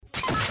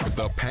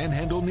the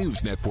Panhandle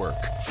News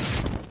Network.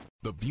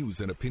 The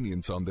views and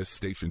opinions on this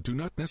station do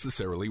not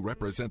necessarily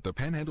represent the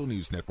Panhandle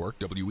News Network,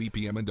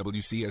 WEPM and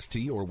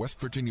WCST, or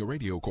West Virginia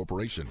Radio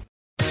Corporation.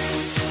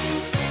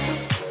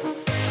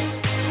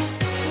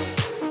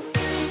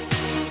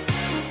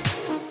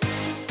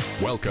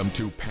 Welcome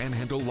to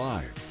Panhandle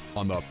Live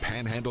on the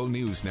Panhandle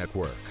News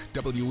Network,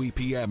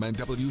 WEPM and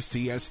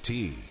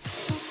WCST.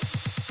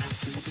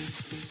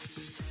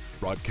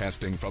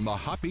 Broadcasting from the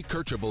Hoppy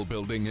Kercheval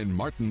building in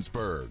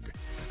Martinsburg.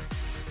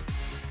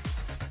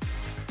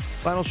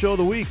 Final show of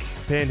the week,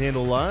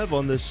 Panhandle Live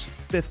on this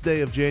 5th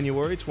day of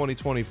January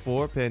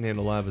 2024.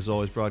 Panhandle Live is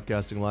always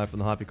broadcasting live from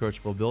the Hoppy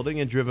Kercheval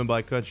building and driven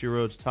by Country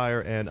Roads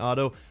Tire and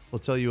Auto. We'll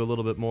tell you a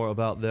little bit more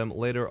about them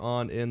later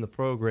on in the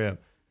program.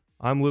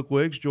 I'm Luke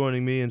Wiggs.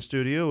 Joining me in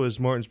studio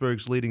is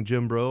Martinsburg's leading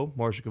gym bro,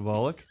 Marcia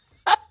Kovalik.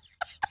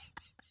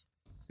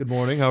 Good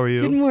morning. How are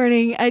you? Good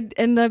morning.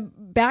 And the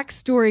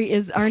backstory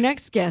is our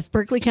next guest,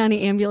 Berkeley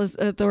County Ambulance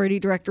Authority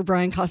Director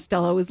Brian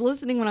Costello, was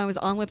listening when I was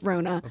on with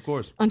Rona. Of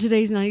course. On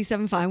today's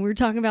 97.5. We were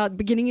talking about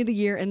beginning of the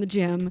year in the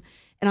gym,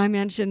 and I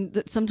mentioned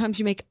that sometimes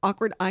you make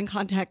awkward eye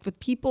contact with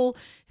people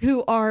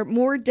who are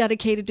more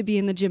dedicated to be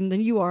in the gym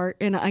than you are,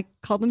 and I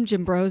call them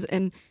gym bros,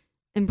 and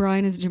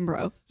Brian is a gym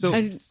bro. So,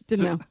 I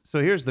didn't know. So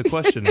here's the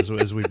question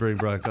as we bring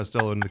Brian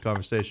Costello into the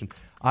conversation.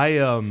 I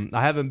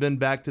haven't been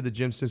back to the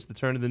gym since the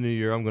turn of the new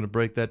year. I'm going to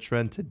break that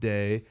trend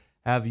today.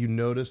 Have you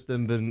noticed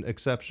them been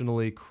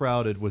exceptionally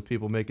crowded with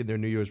people making their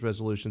New Year's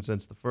resolution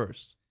since the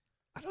 1st?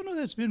 I don't know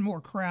that it's been more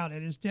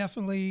crowded. It's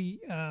definitely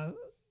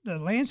the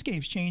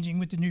landscape's changing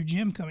with the new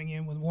gym coming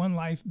in with One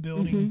Life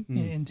building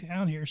in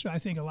town here. So I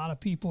think a lot of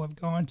people have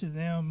gone to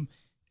them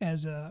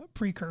as a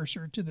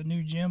precursor to the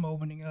new gym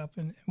opening up,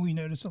 and we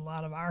notice a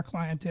lot of our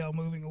clientele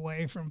moving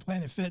away from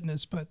Planet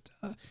Fitness. But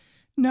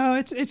no,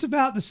 it's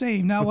about the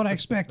same. Not what I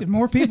expected.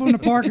 More people in the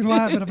parking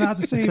lot, but about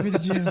the same in the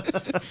gym.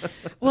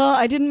 Well,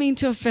 I didn't mean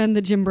to offend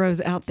the gym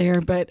bros out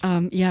there, but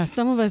yeah,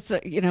 some of us,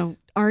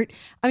 aren't.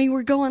 I mean,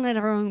 we're going at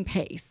our own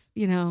pace.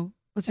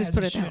 Let's just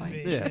put it that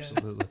way. Yeah,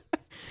 absolutely.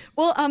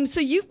 Well, so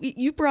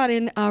you brought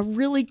in a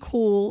really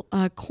cool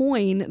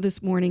coin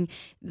this morning.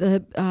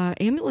 The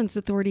Ambulance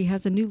Authority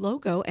has a new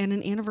logo and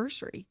an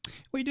anniversary.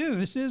 We do.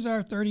 This is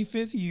our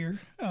 35th year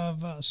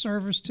of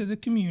service to the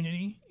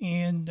community,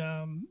 and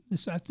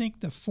this, I think,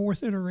 the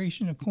 4th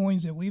iteration of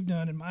coins that we've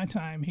done in my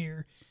time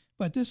here.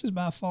 But this is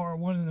by far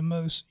one of the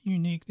most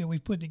unique that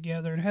we've put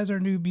together. It has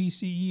our new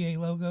BCEA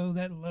logo.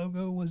 That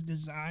logo was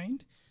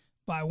designed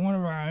by one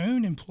of our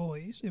own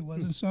employees. It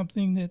wasn't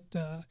something that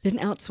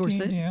didn't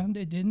outsource it. Yeah,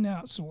 they didn't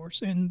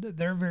outsource, and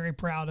they're very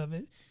proud of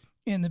it.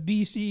 And the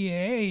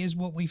BCAA is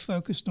what we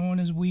focused on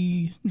as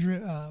we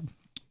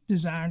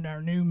designed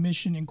our new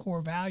mission and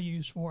core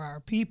values for our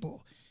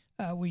people.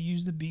 We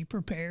use the be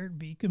prepared,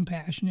 be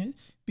compassionate,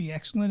 be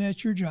excellent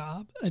at your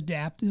job,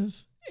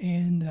 adaptive,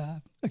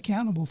 and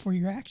accountable for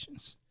your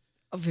actions.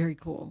 Oh, very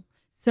cool.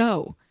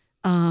 So,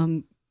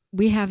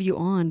 we have you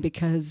on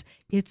because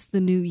it's the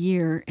new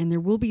year and there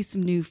will be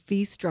some new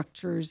fee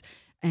structures,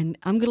 and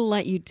I'm going to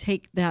let you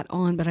take that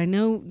on. But I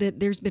know that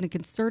there's been a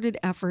concerted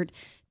effort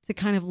to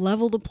kind of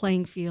level the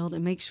playing field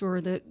and make sure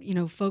that,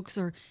 folks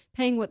are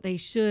paying what they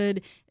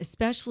should,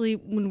 especially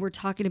when we're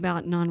talking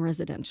about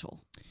non-residential.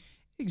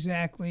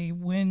 Exactly.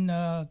 When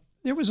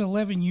there was an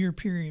 11-year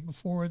period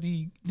before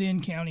the then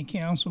county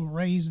council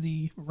raised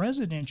the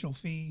residential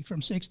fee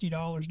from $60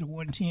 to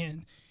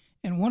 $110.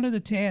 And one of the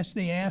tasks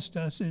they asked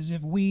us is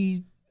if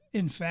we,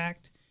 in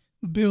fact,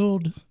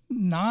 build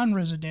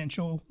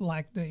non-residential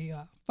like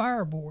the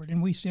fire board,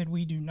 and we said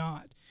we do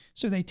not.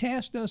 So they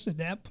tasked us at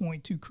that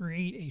point to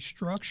create a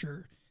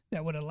structure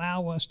that would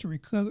allow us to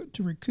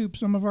recoup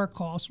some of our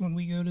costs when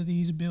we go to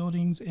these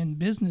buildings and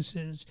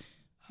businesses.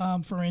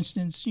 For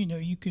instance,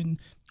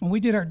 when we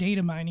did our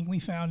data mining, we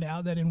found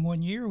out that in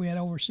 1 year we had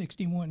over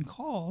 61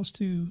 calls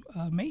to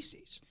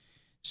Macy's.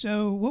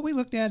 So what we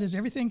looked at is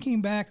everything came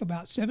back.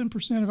 About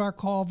 7% of our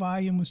call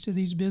volume was to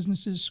these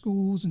businesses,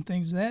 schools, and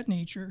things of that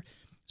nature.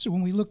 So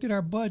when we looked at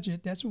our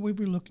budget, that's what we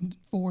were looking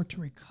for to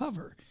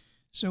recover.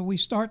 So we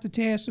start the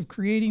task of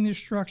creating this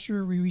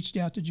structure. We reached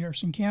out to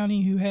Jefferson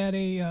County, who had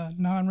a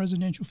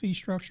non-residential fee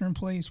structure in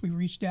place. We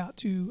reached out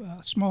to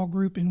a small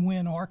group in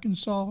Wynne,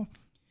 Arkansas,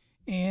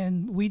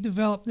 and we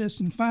developed this.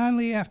 And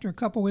finally, after a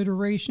couple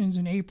iterations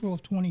in April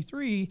of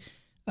 23,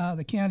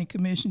 the county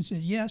commission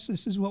said, yes,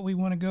 this is what we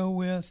want to go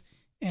with,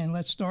 and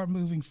let's start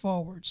moving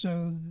forward.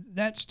 So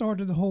that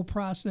started the whole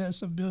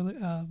process of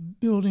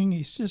building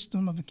a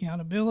system of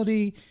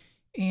accountability.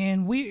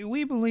 And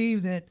we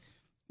believe that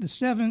this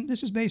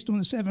is based on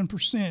the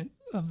 7%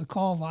 of the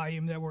call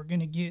volume that we're going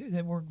to get,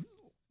 that we're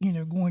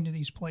going to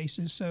these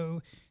places.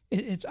 So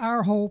it's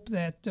our hope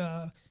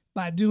that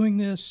by doing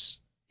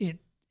this,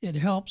 it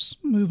helps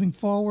moving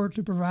forward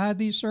to provide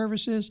these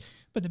services.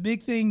 But the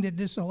big thing that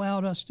this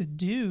allowed us to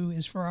do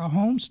is for our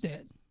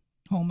homestead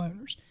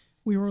homeowners,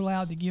 we were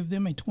allowed to give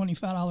them a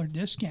 $25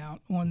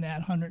 discount on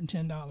that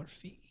 $110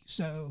 fee.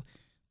 So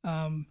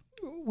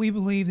we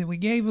believe that we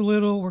gave a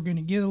little, we're going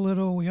to get a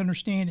little. We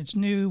understand it's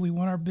new. We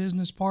want our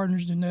business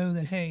partners to know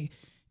that, hey,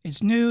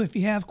 it's new. If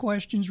you have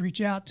questions, reach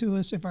out to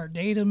us. If our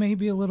data may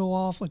be a little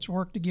off, let's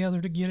work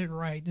together to get it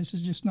right. This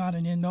is just not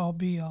an end-all,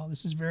 be-all.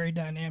 This is very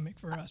dynamic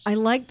for us. I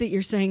like that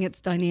you're saying it's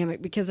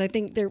dynamic, because I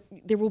think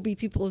there will be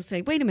people who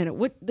say, wait a minute,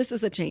 what? This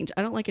is a change.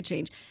 I don't like a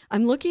change.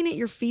 I'm looking at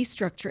your fee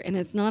structure, and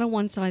it's not a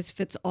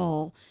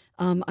one-size-fits-all.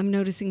 I'm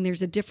noticing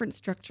there's a different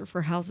structure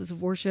for houses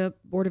of worship,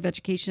 Board of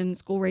Education,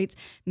 school rates,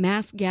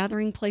 mass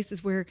gathering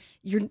places where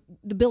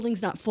the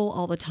building's not full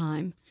all the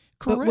time.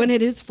 Correct. But when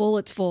it is full,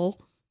 it's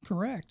full.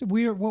 Correct.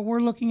 What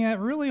we're looking at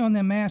really on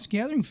the mass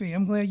gathering fee,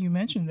 I'm glad you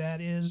mentioned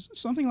that, is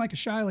something like a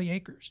Shiley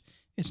Acres.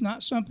 It's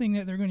not something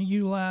that they're going to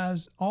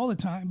utilize all the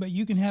time, but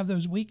you can have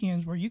those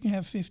weekends where you can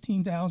have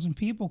 15,000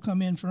 people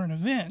come in for an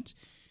event.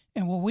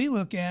 And what we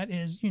look at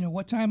is,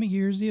 what time of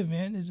year is the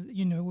event? Is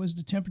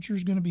the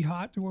temperatures going to be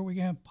hot to where we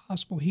can have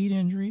possible heat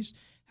injuries?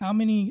 How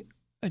many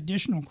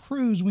additional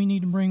crews we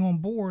need to bring on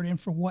board, and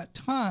for what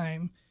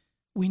time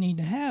we need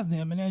to have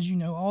them? And as you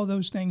know, all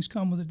those things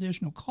come with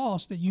additional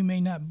costs that you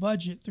may not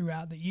budget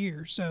throughout the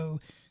year. So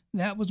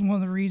that was one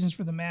of the reasons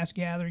for the mass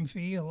gathering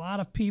fee. A lot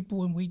of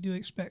people, and we do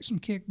expect some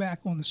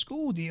kickback on the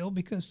school deal,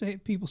 because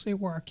people say,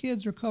 well, our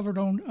kids are covered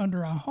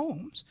under our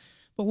homes.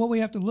 But what we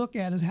have to look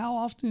at is, how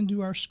often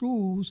do our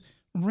schools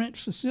rent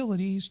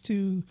facilities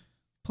to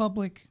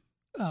public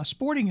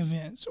sporting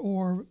events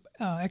or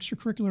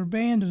extracurricular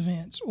band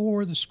events,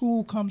 or the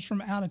school comes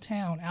from out of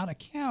town, out of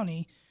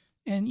county,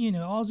 and,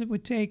 all it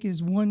would take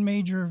is one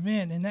major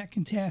event, and that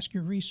can task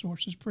your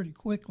resources pretty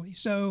quickly.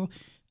 So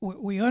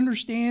we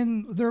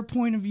understand their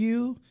point of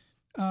view,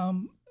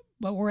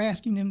 but we're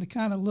asking them to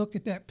kind of look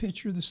at that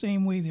picture the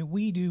same way that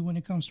we do when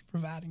it comes to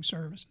providing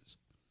services.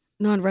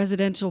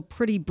 Non-residential,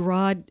 pretty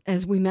broad,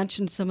 as we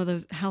mentioned, some of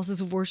those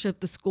houses of worship,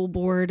 the school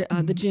board,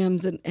 the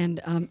gyms,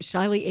 and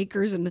Shiley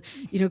Acres, and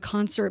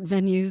concert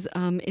venues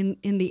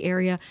in the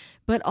area,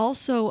 but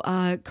also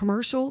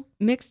commercial,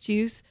 mixed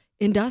use,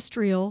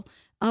 industrial.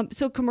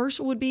 So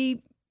commercial would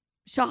be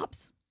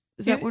shops.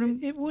 Is that what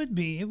it would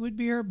be? It would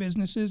be our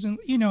businesses, and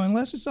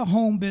unless it's a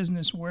home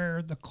business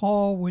where the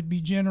call would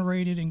be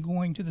generated and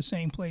going to the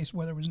same place,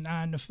 whether it was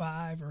 9 to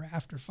 5 or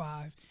after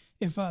 5.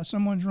 If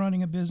someone's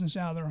running a business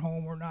out of their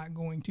home, we're not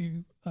going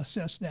to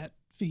assess that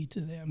fee to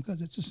them because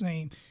it's the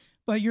same.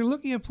 But you're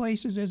looking at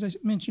places, as I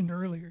mentioned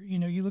earlier,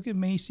 you look at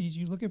Macy's,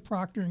 you look at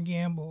Procter &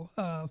 Gamble.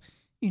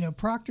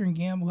 Procter &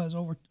 Gamble has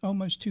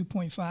almost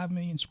 2.5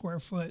 million square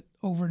foot,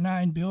 over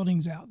 9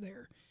 buildings out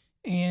there.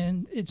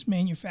 And it's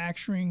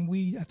manufacturing.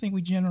 I think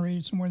we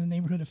generated somewhere in the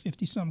neighborhood of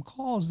 50-some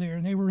calls there,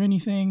 and they were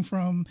anything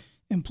from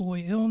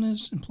employee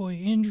illness,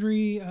 employee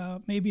injury,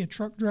 maybe a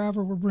truck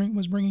driver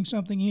was bringing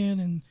something in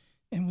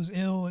and was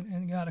ill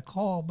and got a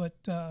call. But,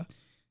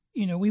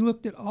 we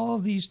looked at all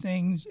of these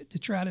things to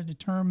try to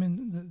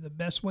determine the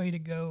best way to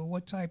go,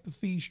 what type of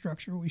fee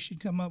structure we should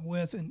come up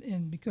with.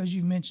 And because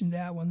you mentioned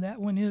that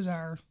one is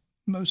our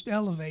most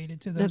elevated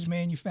to those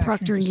manufacturing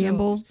Procter &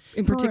 Gamble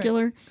in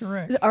particular?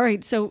 Correct. All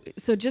right. So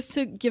just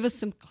to give us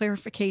some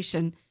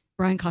clarification,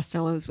 Brian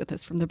Costello is with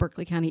us from the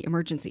Berkeley County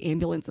Emergency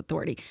Ambulance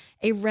Authority.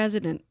 A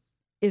resident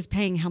is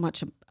paying how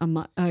much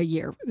a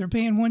year? They're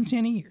paying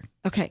 $110 a year.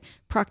 Okay.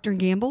 Procter &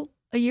 Gamble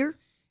a year?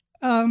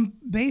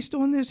 Based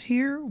on this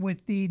here,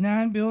 with the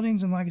 9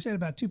 buildings and, like I said,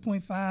 about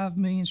 2.5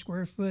 million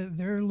square foot,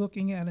 they're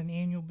looking at an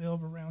annual bill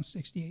of around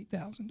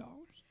 $68,000.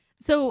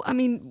 So, I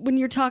mean, when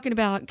you're talking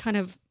about kind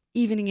of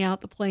evening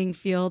out the playing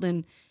field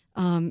and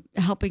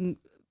helping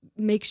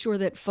make sure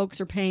that folks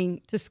are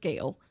paying to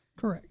scale.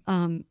 Correct.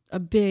 A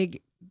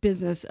big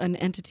business, an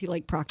entity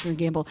like Procter &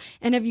 Gamble.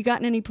 And have you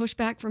gotten any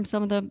pushback from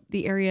some of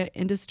the area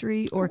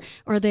industry, or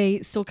are they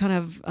still kind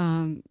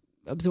of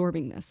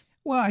absorbing this?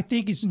 Well, I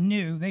think it's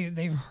new.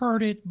 They've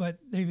heard it, but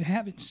they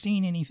haven't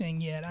seen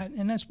anything yet.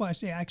 And that's why I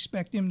say I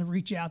expect them to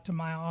reach out to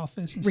my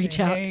office and reach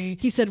out. Hey,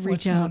 he said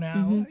reach out.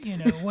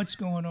 What's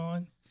going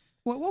on?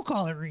 Well, we'll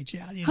call it reach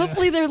out.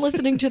 Hopefully they're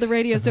listening to the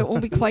radio, so it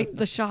won't be quite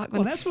the shock.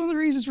 Well, that's one of the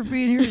reasons for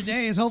being here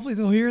today is hopefully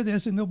they'll hear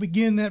this and they'll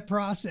begin that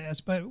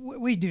process. But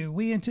we do.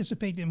 We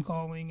anticipate them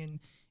calling, and,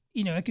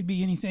 it could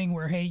be anything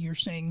where, hey, you're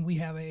saying we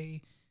have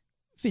a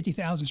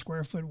 50,000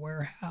 square foot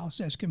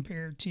warehouse as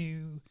compared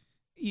to,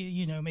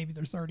 maybe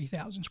they're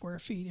 30,000 square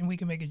feet, and we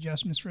can make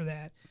adjustments for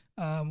that.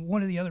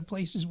 One of the other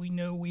places we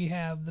know we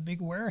have the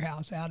big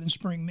warehouse out in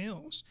Spring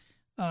Mills.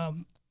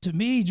 To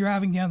me,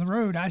 driving down the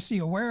road, I see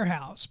a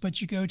warehouse,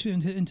 but you go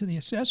into the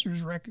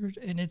assessor's record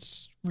and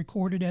it's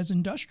recorded as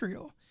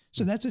industrial.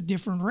 So that's a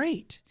different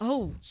rate.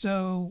 Oh,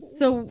 so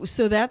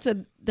that's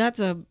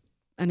an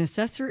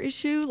assessor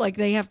issue? Like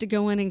they have to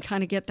go in and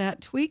kind of get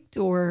that tweaked,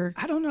 or?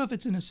 I don't know if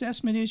it's an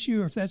assessment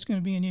issue or if that's going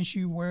to be an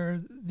issue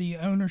where the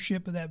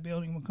ownership of that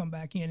building will come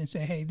back in and say,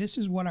 hey, this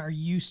is what our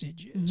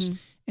usage is. Mm-hmm.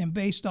 And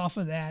based off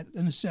of that,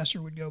 an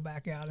assessor would go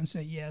back out and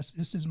say, yes,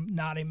 this is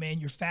not a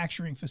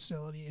manufacturing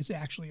facility. It's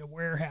actually a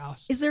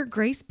warehouse. Is there a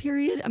grace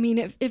period? I mean,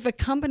 if a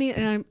company,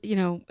 and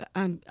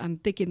I'm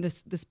thinking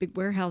this big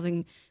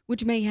warehousing,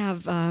 which may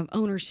have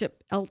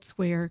ownership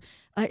elsewhere,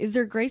 is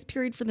there a grace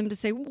period for them to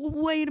say, well,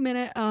 wait a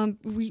minute,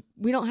 we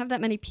don't have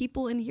that many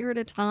people in here at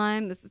a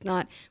time.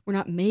 We're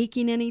not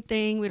making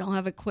anything. We don't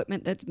have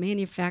equipment that's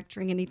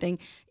manufacturing anything,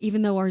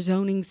 even though our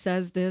zoning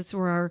says this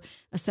or our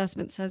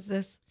assessment says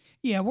this?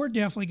 Yeah, we're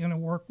definitely going to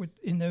work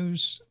in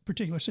those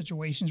particular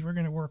situations. We're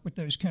going to work with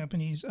those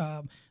companies.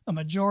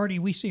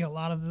 We see a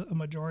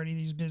majority of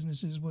these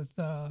businesses with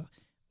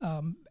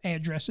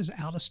addresses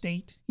out of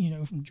state,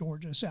 from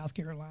Georgia, South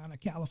Carolina,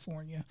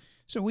 California.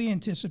 So we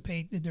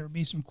anticipate that there will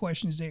be some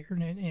questions there,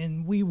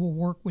 and we will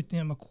work with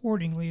them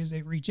accordingly as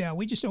they reach out.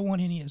 We just don't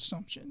want any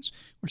assumptions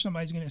where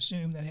somebody's going to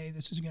assume that, hey,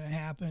 this is going to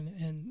happen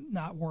and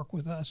not work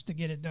with us to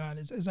get it done.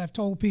 As I've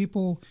told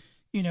people,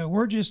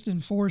 we're just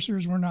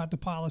enforcers. We're not the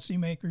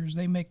policymakers.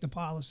 They make the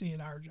policy,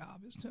 and our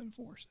job is to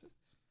enforce it.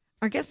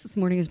 Our guest this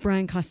morning is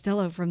Brian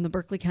Costello from the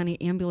Berkeley County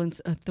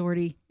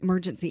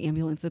Emergency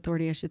Ambulance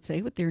Authority, I should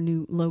say, with their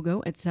new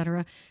logo, et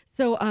cetera.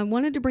 So I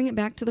wanted to bring it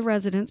back to the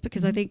residents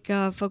because I think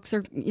folks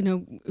are,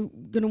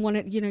 going to want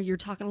it. You're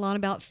talking a lot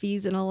about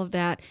fees and all of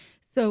that.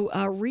 So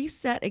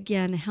reset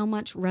again how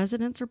much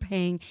residents are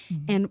paying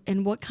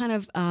and what kind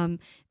of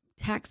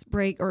tax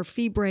break or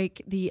fee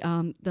break the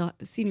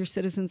senior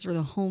citizens or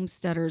the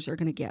homesteaders are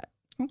going to get.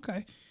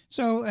 Okay.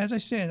 So as I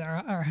said,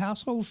 our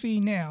household fee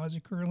now, as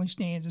it currently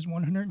stands, is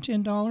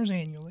 $110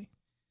 annually.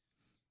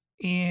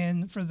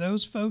 And for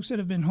those folks that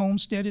have been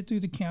homesteaded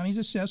through the county's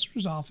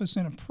assessor's office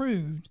and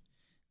approved,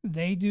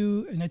 they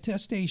do an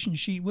attestation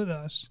sheet with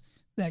us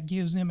that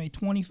gives them a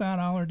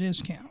 $25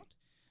 discount.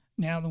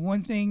 Now, the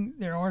one thing,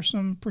 there are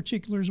some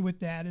particulars with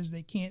that, is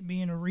they can't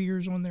be in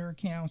arrears on their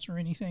accounts or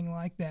anything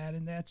like that.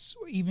 And that's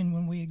even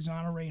when we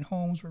exonerate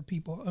homes where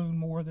people own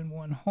more than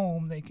one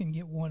home, they can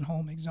get one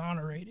home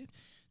exonerated.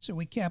 So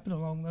we cap it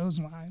along those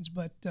lines.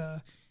 But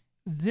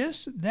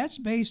that's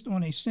based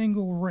on a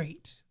single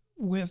rate.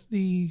 With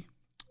the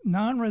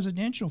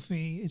non-residential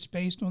fee, it's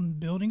based on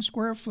building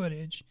square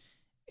footage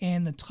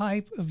and the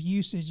type of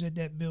usage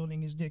that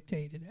building is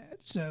dictated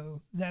at. So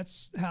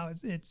that's how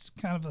it's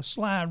kind of a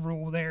slide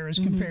rule there as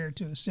compared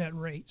to a set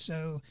rate.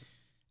 So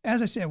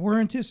as I said, we're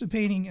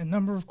anticipating a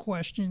number of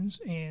questions,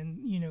 and,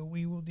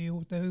 we will deal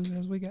with those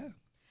as we go.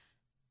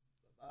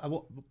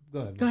 Go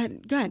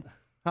ahead.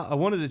 I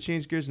wanted to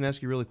change gears and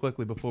ask you really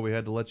quickly before we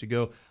had to let you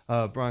go.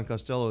 Brian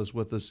Costello is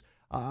with us.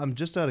 I'm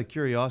just out of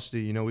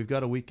curiosity. We've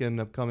got a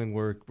weekend upcoming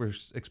where we're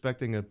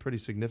expecting a pretty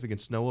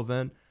significant snow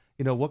event.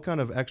 What kind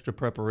of extra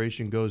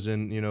preparation goes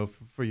in,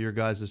 for your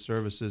guys'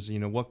 services?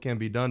 What can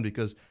be done?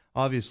 Because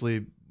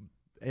obviously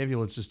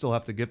ambulances still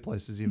have to get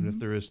places even if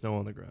there is snow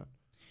on the ground.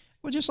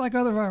 Well, just like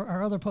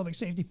our other public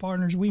safety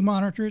partners, we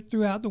monitor it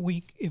throughout the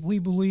week. If we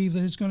believe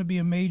that it's going to be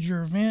a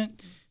major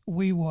event,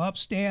 we will up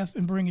staff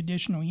and bring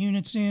additional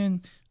units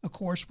in. Of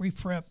course, we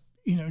prep,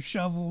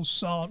 shovels,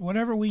 salt,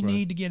 whatever we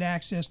need to get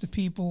access to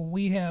people.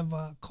 We have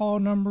call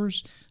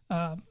numbers.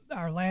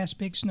 Our last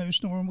big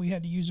snowstorm, we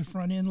had to use a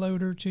front end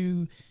loader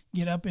to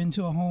get up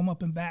into a home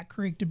up in Back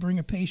Creek to bring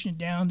a patient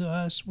down to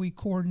us. We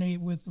coordinate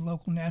with the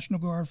local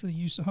National Guard for the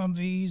use of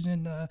Humvees.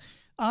 And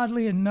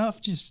oddly enough,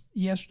 just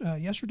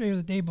yesterday or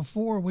the day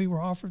before, we were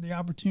offered the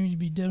opportunity to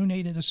be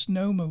donated a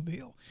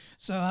snowmobile.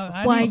 So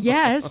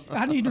yes.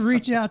 I need to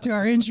reach out to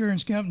our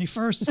insurance company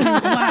first to see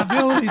what the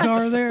liabilities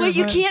are there. Well,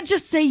 you can't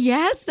just say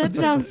yes. That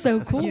sounds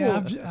so cool.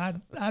 Yeah,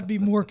 I'd be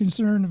more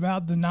concerned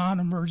about the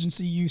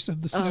non-emergency use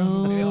of the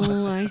snowmobile.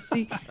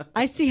 Oh,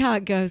 I see how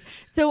it goes.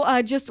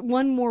 So just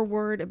one more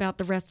word about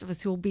the rest of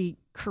us who will be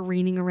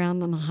careening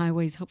around on the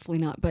highways. Hopefully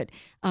not. But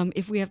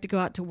if we have to go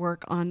out to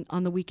work on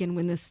the weekend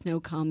when this snow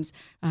comes,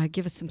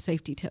 give us some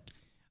safety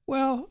tips.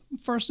 Well,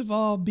 first of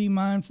all, be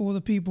mindful of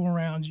the people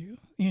around you.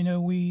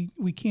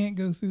 We can't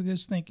go through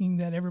this thinking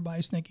that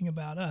everybody's thinking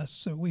about us.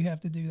 So we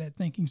have to do that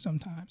thinking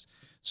sometimes.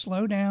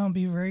 Slow down,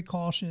 be very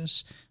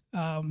cautious.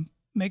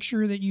 Make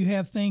sure that you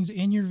have things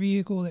in your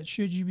vehicle that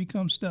should you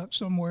become stuck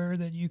somewhere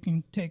that you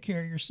can take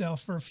care of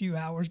yourself for a few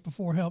hours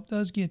before help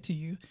does get to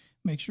you.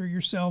 Make sure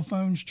your cell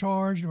phone's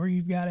charged or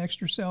you've got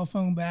extra cell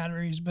phone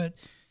batteries. But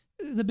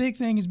the big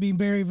thing is being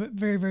very,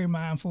 very, very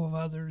mindful of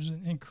others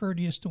and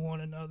courteous to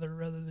one another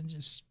rather than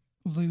just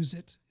lose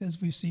it, as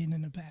we've seen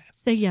in the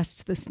past. Say yes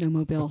to the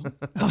snowmobile.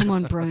 Come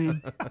on,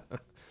 Brian.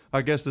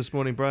 Our guest this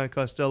morning, Brian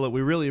Costello,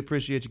 we really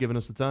appreciate you giving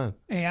us the time.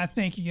 Hey, I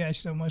thank you guys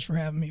so much for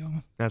having me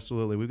on.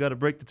 Absolutely. We've got a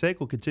break to take.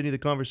 We'll continue the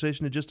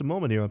conversation in just a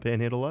moment here on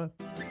Panhandle Live.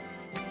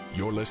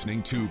 You're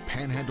listening to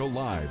Panhandle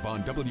Live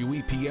on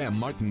WEPM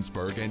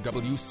Martinsburg and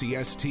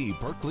WCST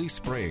Berkeley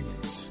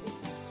Springs.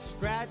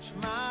 Scratch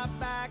my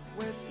back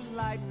with the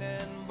lightning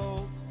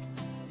bolt.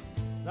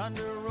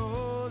 Thunder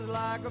rolls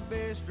like a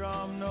bass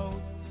drum note.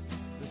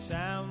 The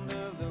sound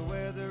of the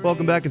weather.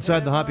 Welcome back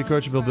inside the Hoppy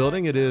Kirchville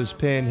building. It is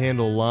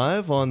Panhandle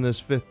Live on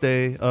this 5th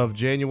day of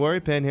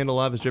January. Panhandle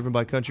Live is driven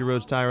by Country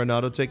Roads Tire and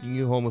Auto, taking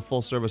you home with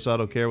full-service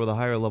auto care with a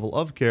higher level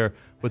of care,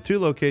 with 2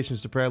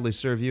 locations to proudly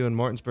serve you in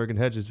Martinsburg and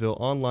Hedgesville.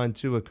 Online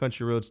too at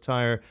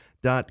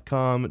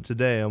countryroadstire.com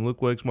today. I'm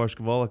Luke Wiggs, Marsha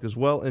Kowalik as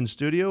well in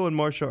studio, and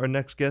Marsha, our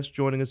next guest,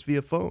 joining us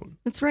via phone.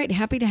 That's right.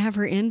 Happy to have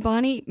her in.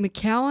 Bonni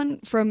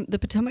McKeown from the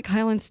Potomac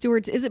Highlands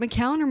Stewards. Is it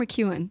McKeown or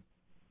McKeown?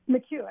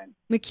 McKeown.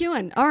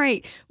 McKeown. All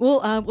right. We'll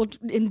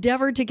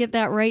endeavor to get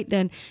that right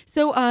then.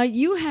 So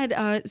you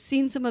had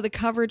seen some of the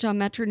coverage on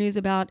Metro News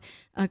about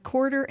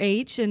Corridor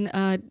H, and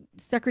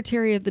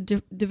Secretary of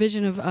the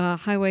Division of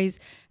Highways,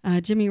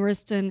 Jimmy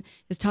Riston,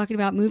 is talking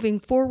about moving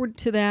forward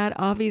to that.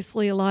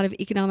 Obviously, a lot of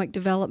economic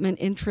development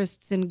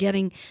interests in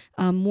getting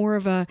more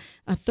of a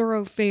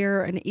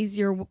thoroughfare, an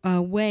easier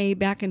way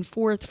back and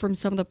forth from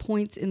some of the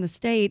points in the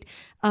state.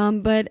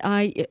 But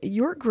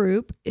your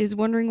group is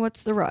wondering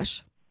what's the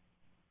rush.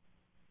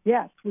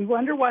 Yes, we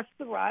wonder what's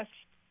the rush.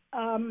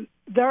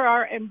 There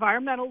are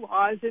environmental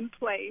laws in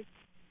place,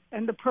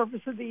 and the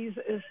purpose of these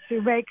is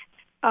to make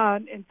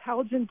an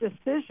intelligent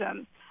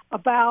decision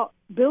about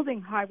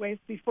building highways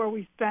before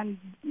we spend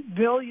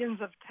billions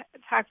of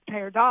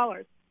taxpayer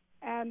dollars.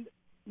 And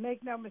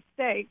make no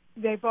mistake,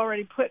 they've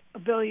already put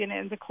 $1 billion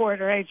into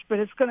Corridor H, but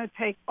it's going to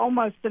take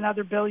almost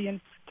another $1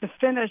 billion to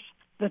finish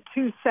the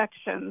 2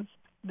 sections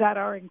that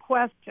are in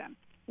question.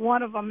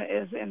 One of them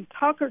is in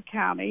Tucker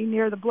County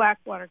near the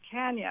Blackwater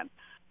Canyon,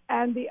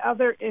 and the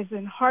other is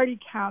in Hardy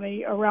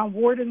County around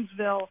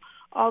Wardensville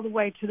all the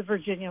way to the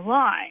Virginia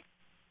line.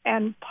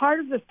 And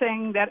part of the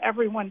thing that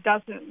everyone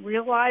doesn't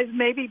realize,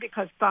 maybe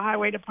because the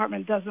Highway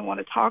Department doesn't want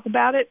to talk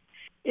about it,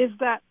 is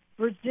that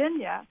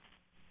Virginia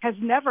has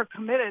never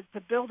committed to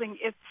building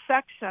its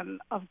section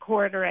of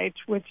Corridor H,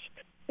 which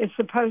is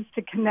supposed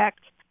to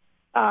connect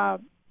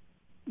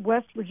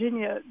West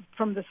Virginia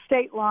from the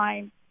state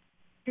line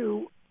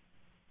to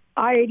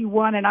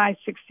I-81 and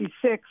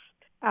I-66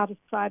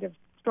 outside of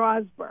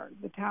Strasburg,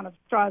 the town of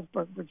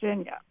Strasburg,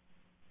 Virginia.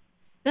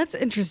 That's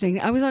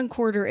interesting. I was on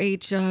Corridor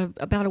H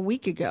about a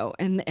week ago,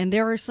 and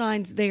there are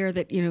signs there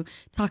that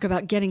talk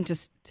about getting to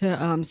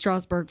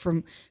Strasburg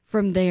from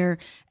there,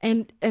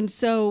 and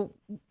so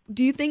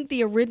do you think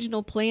the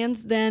original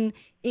plans then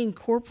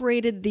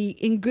incorporated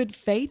in good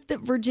faith that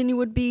Virginia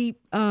would be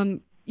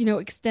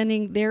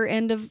extending their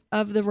end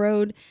of the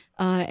road,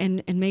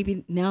 and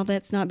maybe now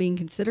that's not being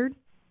considered?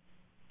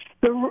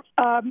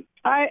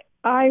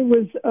 I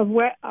was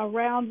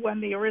around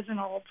when the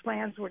original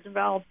plans were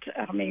developed.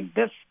 I mean,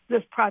 this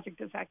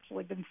project has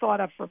actually been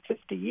thought of for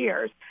 50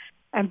 years,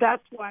 and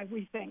that's why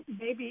we think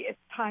maybe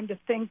it's time to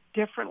think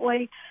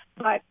differently.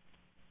 But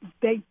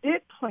they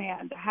did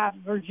plan to have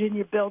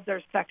Virginia build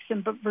their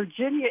section, but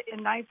Virginia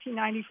in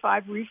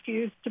 1995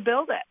 refused to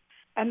build it,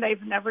 and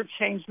they've never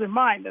changed their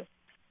mind. The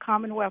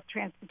Commonwealth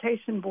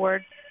Transportation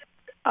Board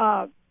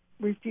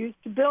refused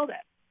to build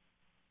it.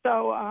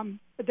 So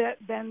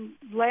then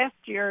last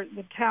year,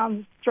 the town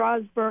of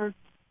Strasburg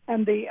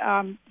and the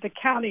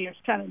county of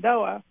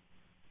Shenandoah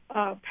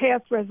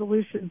passed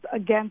resolutions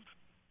against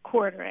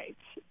Corridor H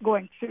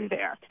going through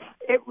there.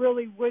 It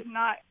really would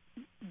not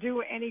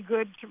do any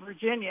good to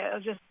Virginia. It'll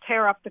just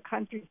tear up the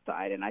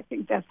countryside, and I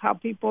think that's how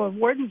people of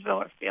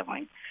Wardensville are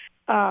feeling.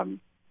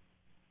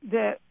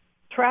 The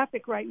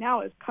traffic right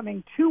now is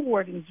coming to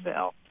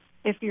Wardensville.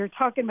 If you're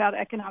talking about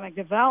economic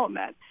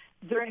development,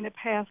 during the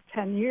past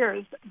 10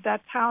 years,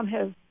 that town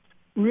has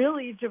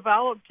really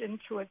developed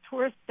into a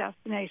tourist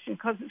destination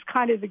because it's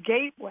kind of the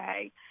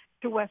gateway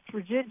to West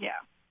Virginia.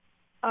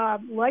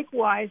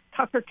 Likewise,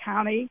 Tucker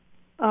County,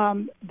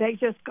 they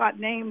just got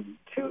named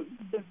to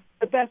the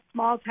best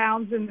small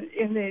towns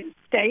in the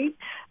state.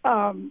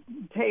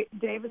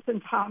 Davis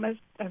and Thomas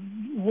have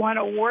won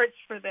awards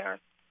for their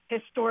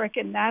historic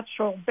and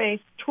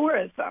natural-based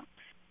tourism.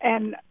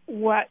 And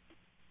what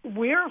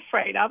we're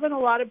afraid of, and a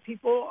lot of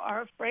people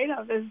are afraid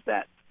of, is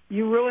that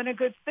you ruin a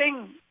good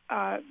thing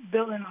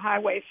building a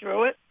highway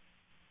through it.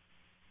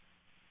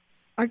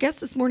 Our guest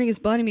this morning is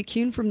Bonni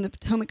McKeown from the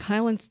Potomac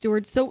Highlands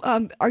Stewards. So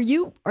are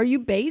you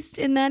based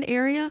in that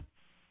area?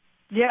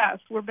 Yes,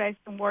 we're based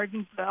in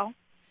Wardensville.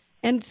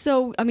 And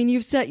so, I mean,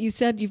 you said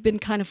you've been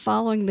kind of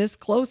following this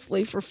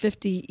closely for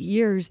 50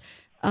 years.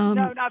 No,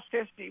 not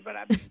 50, but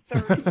I'm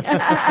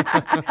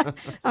 30.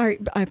 All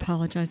right, I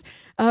apologize.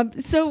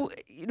 So,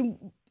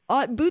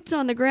 boots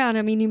on the ground,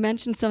 I mean, you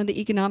mentioned some of the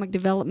economic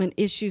development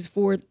issues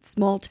for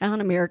small town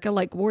America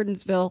like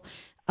Wardensville,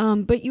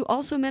 but you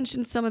also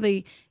mentioned some of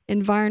the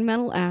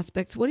environmental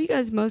aspects. What are you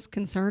guys most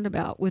concerned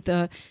about with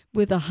a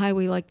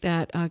highway like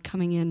that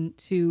coming in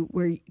to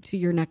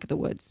your neck of the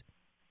woods?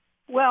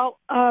 Well,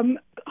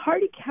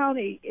 Hardy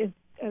County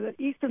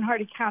eastern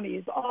Hardy County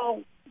is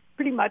all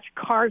pretty much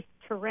karst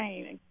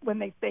terrain. And when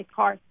they say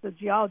karst, the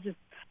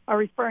geologists are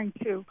referring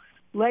to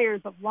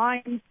layers of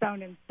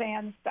limestone and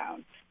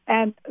sandstone.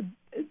 And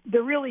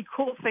the really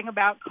cool thing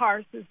about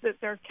karst is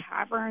that there are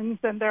caverns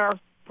and there are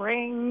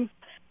springs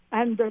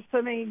and there's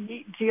so many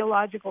neat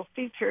geological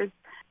features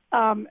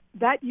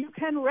that you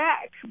can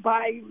wreck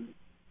by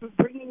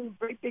bringing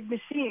great big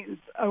machines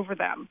over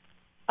them.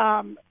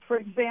 For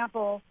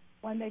example,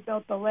 when they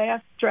built the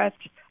last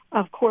stretch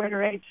of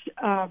Corridor H,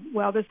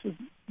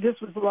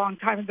 this was a long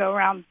time ago,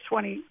 around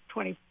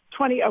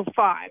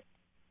 2005.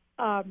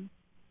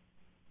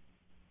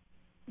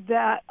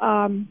 That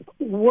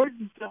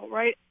Wardensville,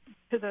 right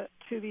to the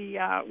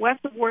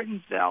west of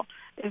Wardensville,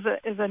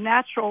 is a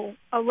natural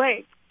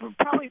lake,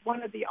 probably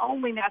one of the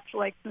only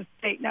natural lakes in the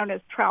state, known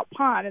as Trout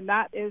Pond, and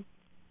that is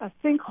a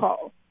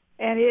sinkhole,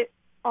 and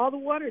all the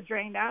water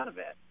drained out of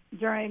it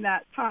during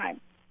that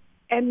time.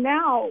 And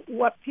now,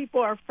 what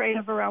people are afraid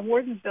of around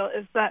Wardensville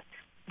is that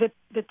the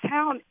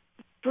town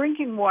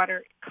drinking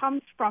water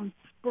comes from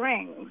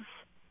springs,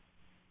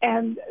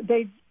 and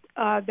they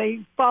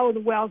follow the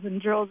wells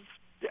and drills.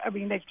 I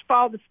mean, they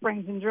follow the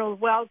springs and drill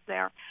the wells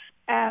there,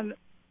 and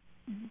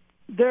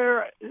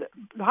the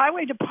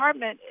highway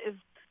department is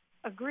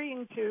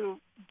agreeing to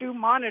do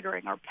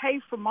monitoring or pay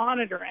for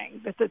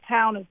monitoring that the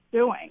town is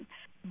doing,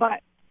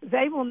 but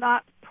they will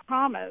not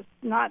promise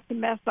not to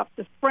mess up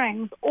the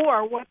springs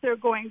or what they're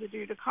going to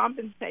do to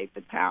compensate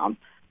the town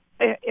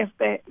if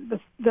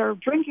their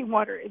drinking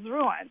water is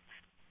ruined.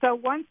 So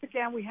once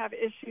again, we have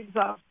issues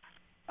of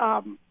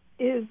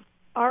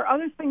are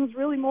other things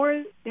really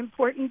more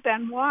important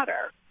than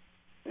water?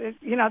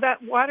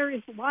 That water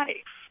is life.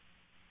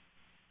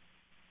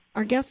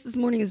 Our guest this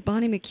morning is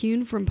Bonni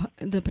McKeown from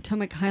the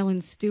Potomac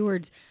Highlands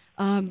Stewards.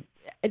 Do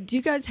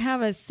you guys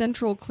have a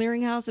central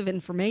clearinghouse of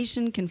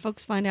information? Can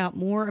folks find out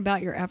more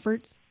about your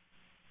efforts?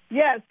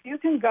 Yes, you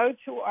can go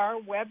to our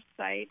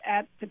website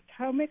at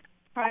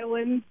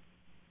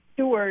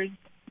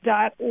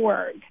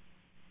PotomacHighlandsStewards.org.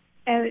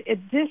 And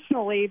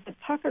additionally, the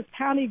Tucker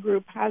County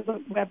Group has a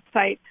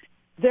website.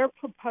 They're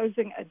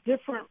proposing a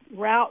different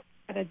route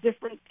and a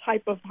different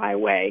type of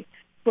highway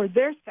for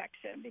their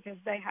section because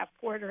they have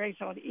Corridor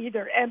H on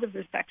either end of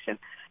their section.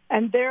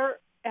 And their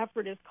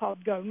effort is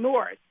called Go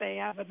North. They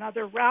have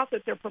another route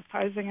that they're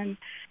proposing, and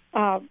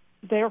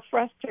they're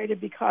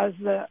frustrated because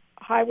the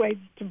highway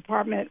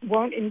department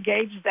won't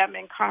engage them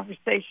in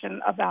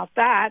conversation about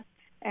that.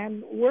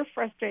 And we're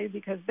frustrated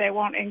because they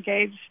won't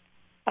engage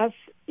us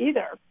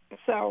either.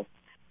 So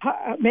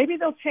maybe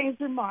they'll change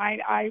their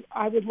mind. I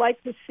would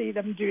like to see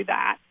them do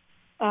that.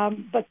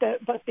 But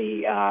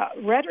the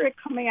rhetoric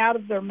coming out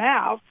of their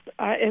mouths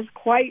is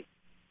quite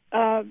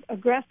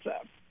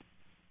aggressive.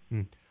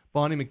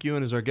 Bonni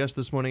McKeown is our guest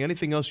this morning.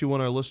 Anything else you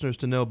want our listeners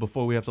to know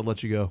before we have to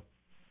let you go?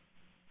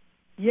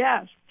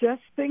 Yes,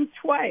 just think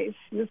twice.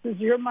 This is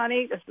your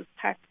money. This is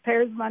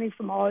taxpayers' money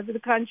from all over the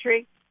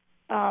country.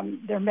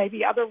 There may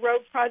be other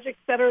road projects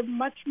that are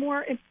much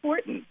more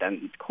important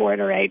than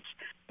Corridor H,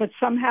 but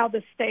somehow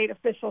the state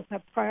officials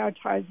have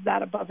prioritized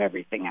that above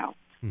everything else.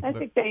 I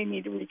think they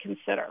need to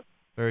reconsider.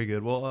 Very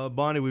good. Well,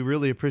 Bonni, we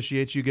really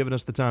appreciate you giving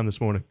us the time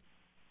this morning.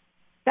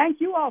 Thank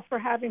you all for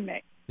having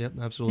me. Yep,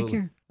 absolutely.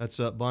 Take care. That's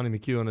Bonni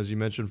McKeown, as you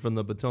mentioned, from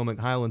the Potomac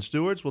Highlands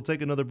Stewards. We'll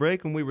take another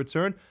break. When we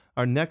return,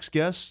 our next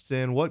guest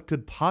and what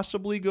could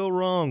possibly go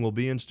wrong will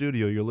be in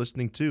studio. You're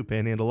listening to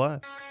Panhandle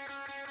Live.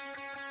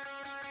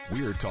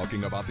 We're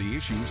talking about the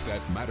issues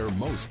that matter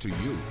most to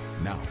you.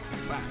 Now,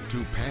 back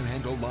to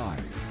Panhandle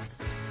Live.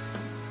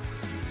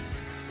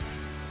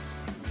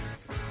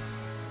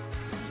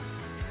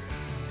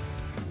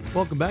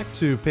 Welcome back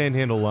to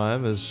Panhandle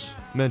Live. As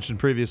mentioned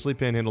previously,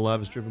 Panhandle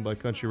Live is driven by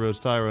Country Roads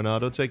Tire and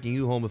Auto, taking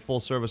you home with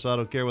full-service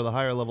auto care with a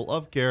higher level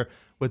of care,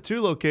 with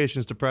 2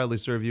 locations to proudly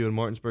serve you in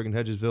Martinsburg and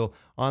Hedgesville.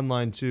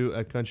 Online too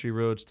at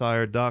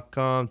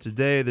countryroadstire.com.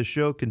 Today, the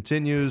show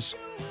continues.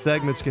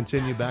 Segments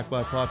continue, backed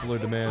by popular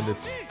demand.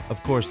 It's,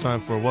 of course,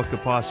 time for What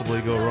Could Possibly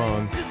Go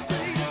Wrong.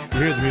 You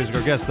hear the music.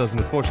 Our guest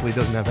unfortunately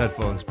doesn't have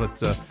headphones,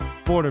 but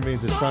Porter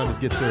means it's time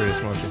to get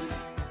serious, Marcia.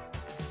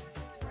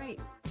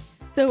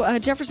 So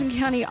Jefferson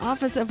County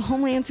Office of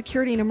Homeland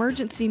Security and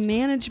Emergency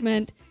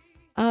Management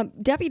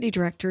Deputy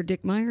Director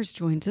Dick Myers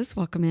joins us.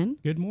 Welcome in.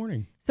 Good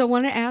morning. So I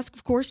want to ask,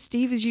 of course,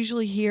 Steve is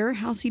usually here.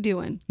 How's he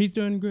doing? He's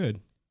doing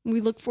good.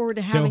 We look forward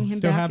to having him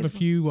back. Still have a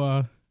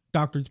few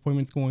doctor's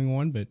appointments going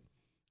on, but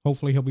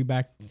hopefully he'll be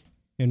back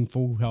in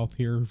full health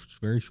here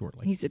very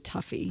shortly. He's a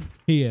toughie.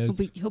 He is.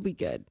 He'll be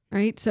good,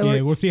 right? So yeah,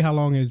 we'll see how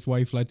long his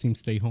wife lets him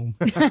stay home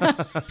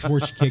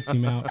before she kicks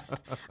him out.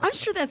 I'm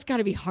sure that's got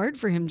to be hard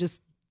for him,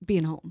 just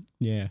being home.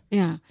 Yeah.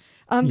 Yeah.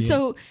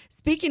 So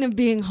speaking of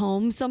being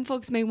home, some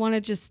folks may want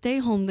to just stay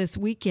home this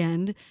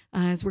weekend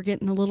as we're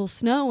getting a little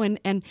snow,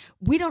 and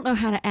we don't know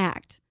how to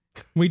act.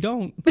 We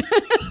don't.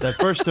 That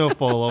first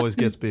snowfall always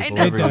gets people.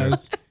 It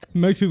does.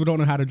 Most people don't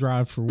know how to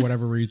drive for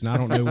whatever reason. I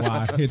don't know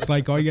why. It's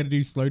like all you got to do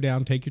is slow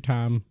down, take your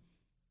time.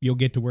 You'll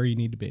get to where you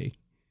need to be.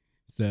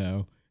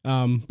 So,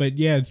 but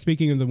yeah,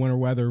 speaking of the winter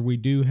weather, we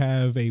do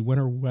have a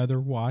winter weather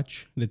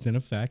watch that's in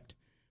effect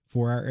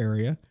for our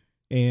area.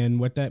 And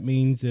what that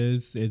means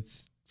is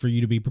it's for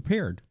you to be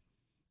prepared.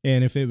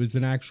 And if it was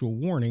an actual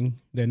warning,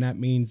 then that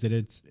means that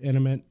it's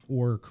imminent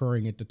or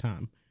occurring at the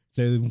time.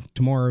 So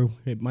tomorrow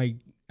it might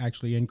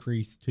actually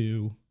increase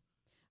to...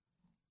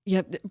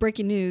 Yep.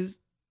 Breaking news.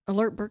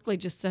 Alert Berkeley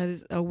just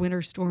says a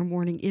winter storm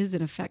warning is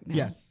in effect now.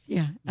 Yes.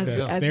 Yeah, as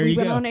There we you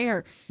went go. on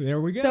air.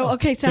 There we go. So,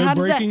 okay, so how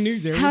does breaking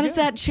news, there how we does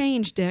go. that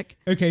change, Dick?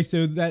 Okay,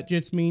 so that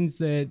just means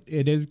that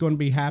it is going to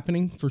be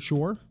happening for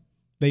sure.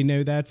 They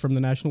know that from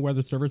the National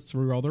Weather Service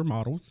through all their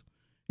models.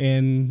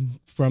 And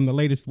from the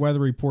latest weather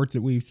reports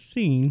that we've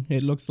seen,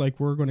 it looks like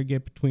we're going to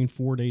get between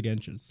 4 to 8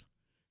 inches.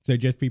 So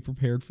just be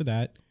prepared for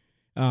that.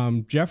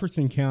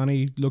 Jefferson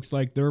County looks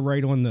like they're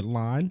right on the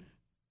line.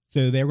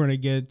 So they're going to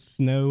get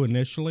snow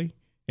initially.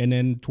 And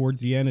then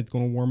towards the end, it's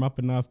going to warm up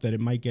enough that it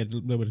might get a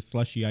little bit of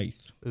slushy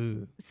ice.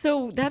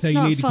 So that's so you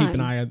not need fun. to keep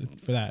an eye out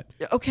for that.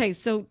 Okay,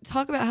 so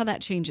talk about how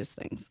that changes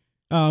things.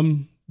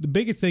 The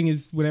biggest thing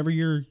is whenever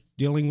you're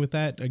dealing with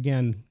that,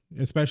 again,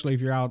 especially if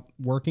you're out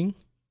working,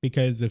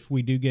 because if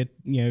we do get,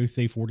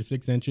 say 4 to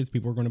 6 inches,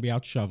 people are going to be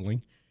out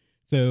shoveling.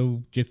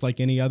 So just like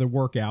any other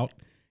workout,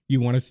 you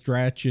want to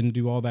stretch and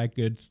do all that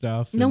good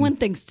stuff. No one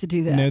thinks to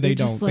do that. No, they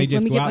They're don't. Like, they just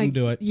let me go get out my, and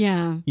do it.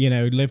 Yeah.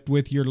 Lift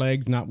with your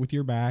legs, not with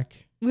your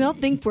back. We all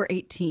think we're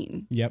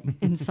 18 Yep.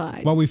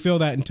 inside. Well, we feel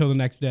that until the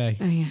next day.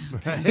 Oh,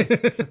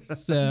 yeah.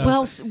 So,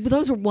 Well,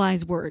 those are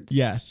wise words.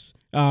 yes.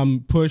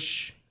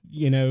 Push,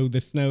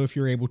 the snow if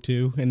you're able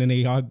to. And then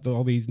they have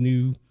all these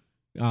new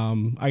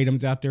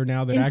items out there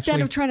now that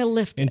Instead of trying to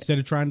lift it. Instead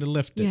of trying to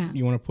lift it, Yeah.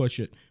 you want to push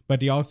it. But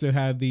they also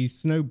have these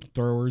snow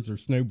throwers or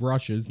snow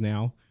brushes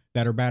now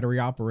that are battery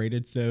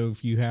operated. So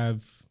if you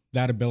have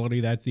that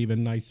ability, that's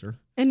even nicer.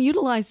 And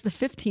utilize the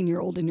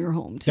 15-year-old in your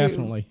home, too.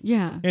 Definitely.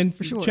 Yeah, And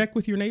for sure. check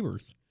with your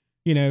neighbors.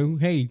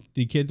 Hey,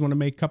 the kids want to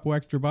make a couple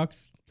extra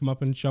bucks? Come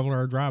up and shovel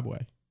our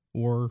driveway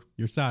or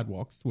your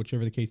sidewalks,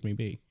 whichever the case may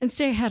be. And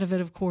stay ahead of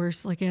it, of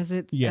course. Like as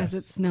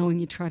it's snowing,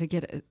 you try to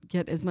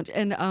get as much.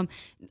 And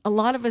a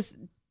lot of us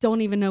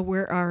don't even know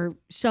where our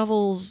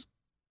shovels,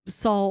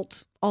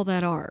 salt, all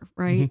that are,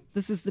 right? Mm-hmm.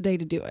 This is the day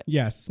to do it.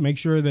 Yes. Make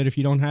sure that if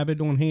you don't have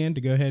it on hand,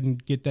 to go ahead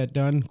and get that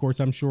done. Of course,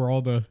 I'm sure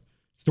all the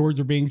stores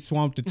are being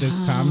swamped at this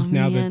time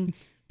now that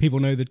people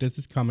know that this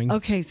is coming.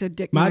 Okay, so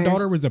Dick My Myers.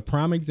 daughter was a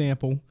prime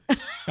example.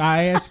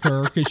 I asked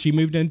her because she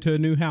moved into a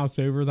new house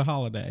over the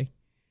holiday.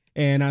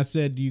 And I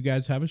said, do you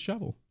guys have a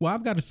shovel? Well,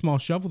 I've got a small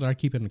shovel that I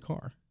keep in the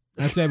car.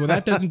 I said, well,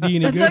 that doesn't do you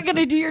any That's good. not going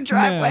to do your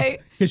driveway.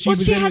 No,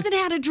 she hasn't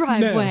had a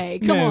driveway.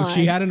 Come on.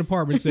 she had an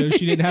apartment, so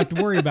she didn't have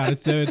to worry about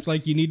it. So it's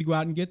like you need to go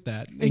out and get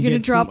that. Are you going to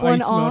drop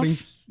one off?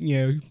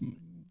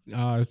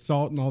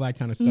 Salt and all that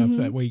kind of stuff.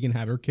 Mm-hmm. That way you can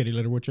have her kitty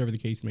litter, whichever the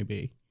case may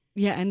be.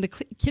 Yeah, and the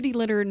kitty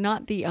litter,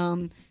 not the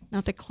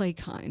clay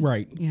kind.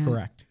 Right. Yeah.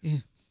 Correct. Yeah.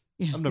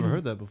 I've never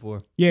heard that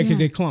before. Yeah, because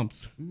Yeah. it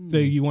clumps. So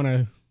you want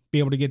to be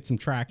able to get some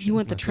traction. You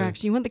want the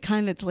traction. You want the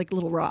kind that's like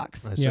little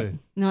rocks, I see. Yep.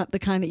 not the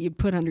kind that you'd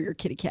put under your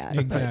kitty cat.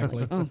 But,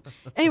 Exactly.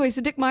 Anyway,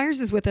 so Dick Myers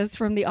is with us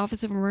from the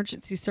Office of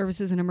Emergency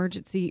Services and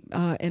Emergency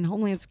and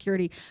Homeland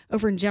Security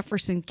over in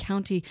Jefferson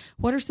County.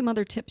 What are some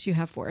other tips you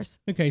have for us?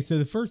 Okay, so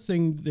the first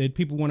thing that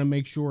people want to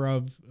make sure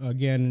of,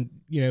 again,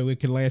 it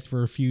can last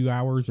for a few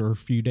hours or a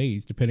few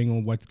days, depending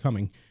on what's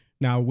coming.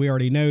 Now, we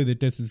already know that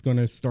this is going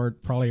to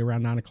start probably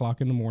around 9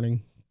 o'clock in the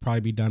morning,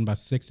 probably be done by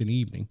 6 in the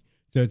evening.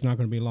 So it's not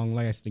going to be long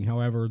lasting.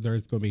 However,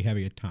 there's going to be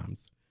heavy at times.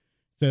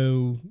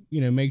 So,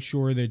 make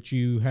sure that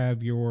you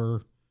have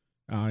your,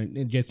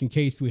 just in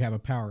case we have a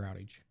power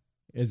outage,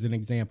 as an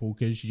example,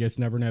 because you just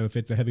never know. If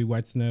it's a heavy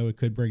wet snow, it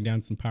could bring down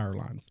some power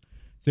lines.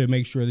 So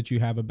make sure that you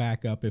have a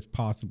backup if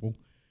possible,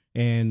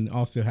 and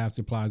also have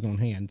supplies on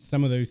hand.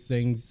 Some of those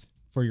things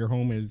for your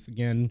home is,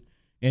 again,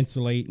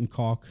 insulate and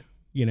caulk,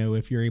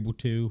 if you're able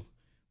to,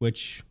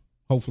 which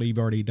hopefully you've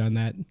already done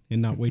that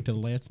and not wait till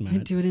the last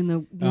minute. Do it in the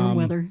warm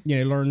weather.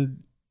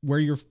 Learn where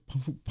your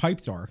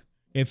pipes are.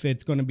 If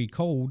it's going to be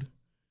cold,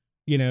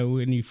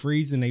 and you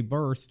freeze and they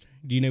burst,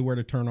 do you know where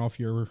to turn off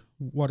your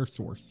water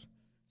source?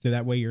 So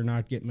that way you're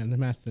not getting a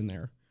mess in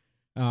there.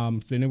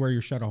 So know where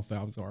your shutoff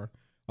valves are.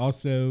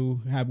 Also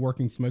have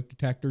working smoke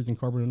detectors and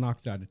carbon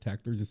monoxide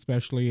detectors,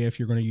 especially if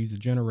you're going to use a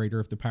generator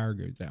if the power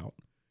goes out.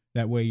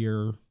 That way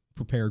you're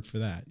prepared for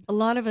that. A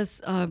lot of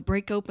us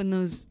break open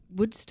those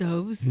wood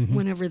stoves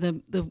whenever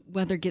the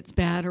weather gets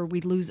bad or we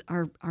lose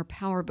our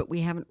power, but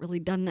we haven't really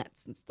done that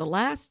since the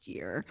last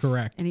year.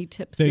 Correct. Any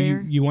tips So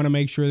there? you want to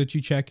make sure that you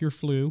check your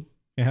flue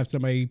and have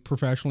somebody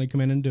professionally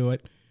come in and do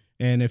it.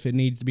 And if it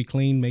needs to be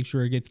cleaned, make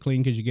sure it gets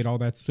clean, because you get all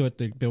that soot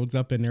that builds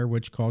up in there,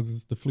 which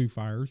causes the flue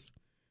fires,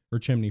 or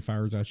chimney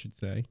fires, I should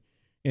say.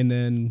 And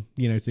then,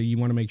 so you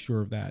want to make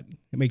sure of that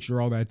and make sure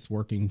all that's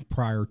working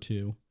prior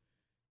to.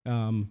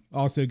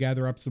 Also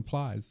gather up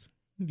supplies,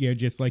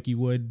 just like you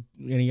would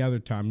any other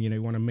time.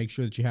 You want to make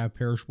sure that you have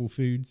perishable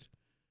foods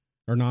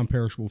or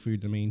non-perishable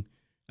foods.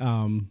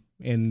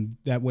 And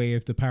that way,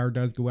 if the power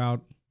does go out,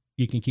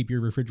 you can keep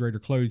your refrigerator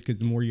closed, because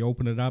the more you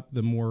open it up,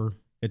 the more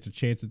it's a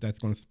chance that that's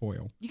going to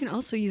spoil. You can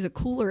also use a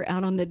cooler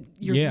out on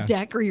your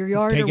deck or your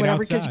yard or whatever,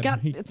 because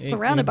it's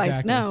surrounded by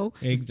snow.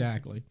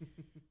 Exactly.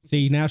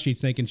 See, now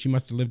she's thinking she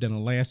must have lived in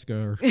Alaska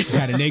or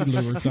had an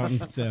igloo or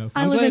something. So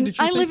I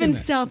live in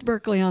South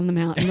Berkeley on the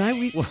mountain.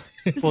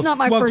 It's not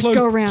my first close,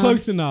 go round.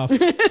 Close enough.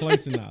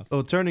 Close enough.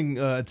 Well, turning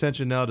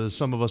attention now to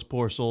some of us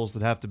poor souls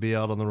that have to be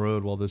out on the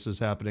road while this is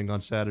happening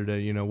on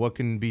Saturday. You know, what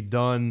can be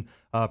done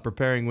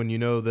preparing when you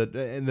know that,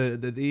 and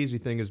the easy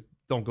thing is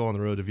don't go on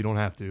the road if you don't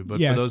have to. But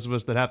yes. For those of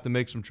us that have to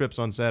make some trips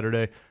on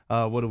Saturday,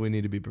 what do we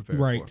need to be prepared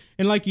for? Right.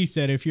 And like you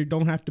said, if you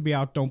don't have to be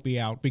out, don't be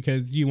out,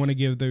 because you want to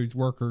give those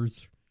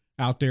workers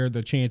out there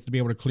the chance to be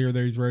able to clear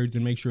those roads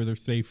and make sure they're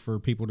safe for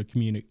people to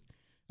commute.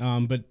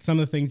 But some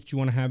of the things that you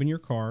want to have in your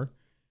car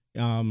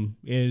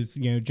is,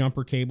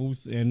 jumper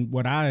cables. And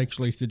what I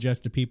actually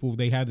suggest to people,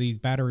 they have these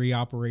battery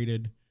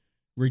operated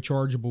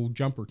rechargeable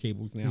jumper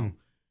cables now.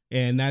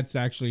 And that's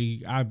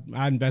actually, I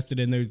invested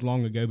in those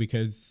long ago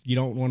because you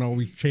don't want to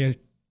always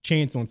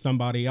chance on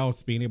somebody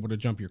else being able to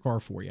jump your car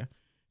for you. So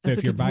That's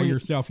if you're by point.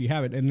 yourself, you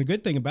have it. And the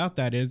good thing about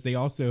that is they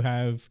also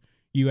have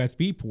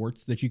USB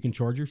ports that you can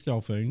charge your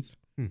cell phones.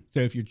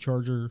 So if your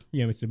charger,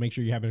 so make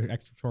sure you have an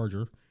extra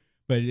charger.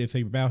 But if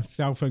your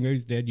cell phone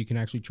goes dead, you can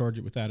actually charge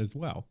it with that as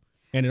well.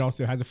 And it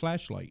also has a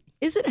flashlight.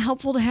 Is it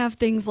helpful to have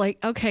things like,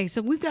 okay,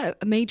 so we've got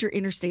a major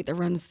interstate that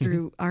runs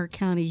through our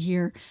county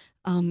here.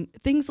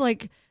 Things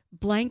like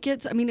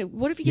blankets. I mean,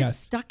 what if you get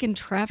stuck in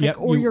traffic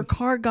or your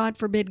car, God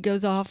forbid,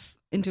 goes off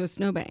into a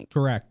snowbank?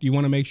 Correct. You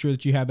want to make sure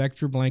that you have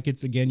extra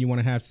blankets. Again, you want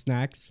to have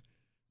snacks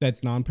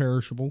that's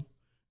non-perishable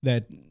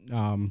that,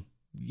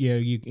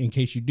 you in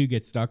case you do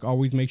get stuck,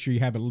 always make sure you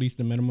have at least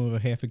a minimum of a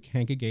half a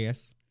tank of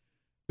gas,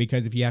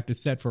 because if you have to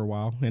set for a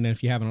while, and then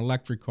if you have an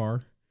electric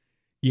car,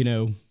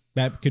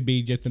 that could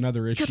be just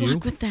another issue. Good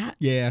luck with that.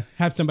 Yeah.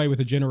 Have somebody with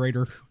a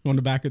generator on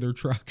the back of their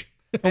truck.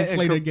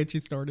 Hopefully to get you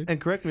started.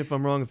 And correct me if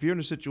I'm wrong, if you're in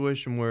a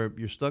situation where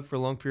you're stuck for a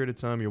long period of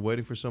time, you're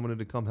waiting for someone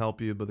to come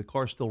help you, but the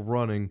car's still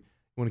running, you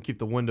want to keep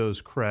the windows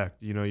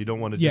cracked. You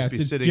don't want to just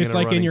be sitting in a running car. Yes, it's just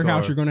like in your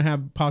house, you're going to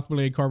have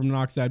possibly a carbon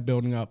monoxide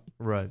building up.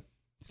 Right.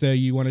 So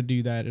you want to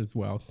do that as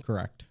well.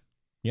 Correct.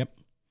 Yep.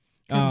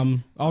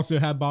 Also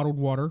have bottled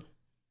water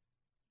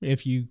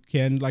if you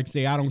can. Like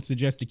say, I don't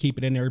suggest to keep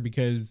it in there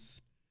because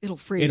it'll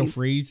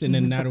freeze, and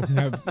then that'll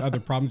have other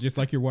problems, just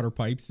like your water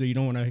pipes. So you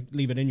don't want to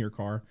leave it in your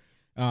car.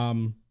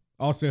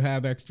 Also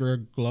have extra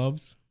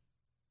gloves,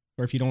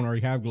 or if you don't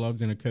already have gloves,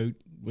 and a coat,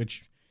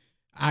 which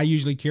I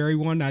usually carry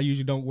one. I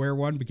usually don't wear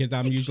one because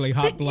I'm usually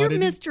hot-blooded.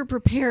 You're Mr.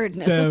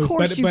 Preparedness. So, of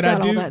course you've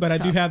got all that stuff. But I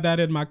do have that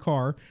in my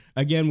car.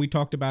 Again, we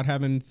talked about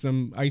having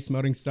some ice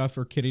melting stuff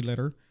for kitty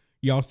litter.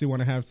 You also want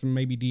to have some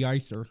maybe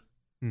de-icer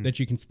that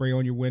you can spray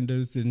on your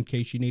windows in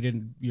case you need it.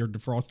 Your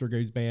defroster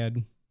goes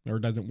bad or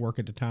doesn't work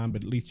at the time,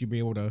 but at least you'll be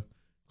able to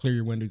clear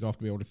your windows off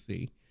to be able to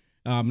see.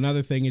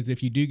 Another thing is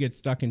if you do get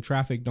stuck in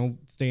traffic, don't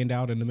stand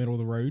out in the middle of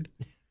the road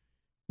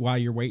while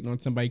you're waiting on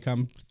somebody to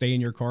come stay in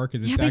your car,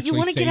 because it's actually safer. Yeah, but you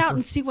want to get out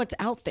and see what's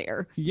out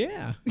there.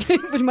 Yeah.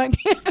 It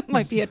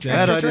might be a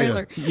tractor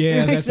trailer.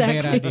 Yeah, that's a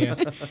bad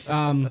idea.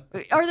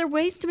 Are there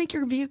ways to make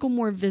your vehicle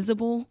more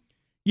visible?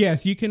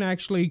 Yes, you can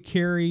actually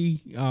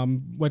carry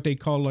what they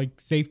call like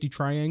safety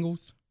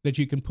triangles that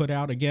you can put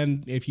out.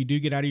 Again, if you do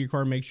get out of your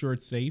car, make sure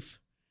it's safe.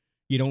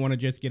 You don't want to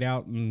just get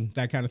out and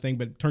that kind of thing,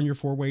 but turn your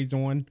four ways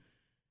on.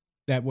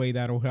 That way,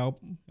 that'll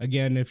help.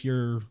 Again, if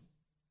you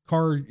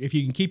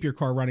can keep your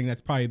car running,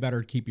 that's probably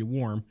better to keep you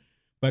warm.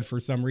 But for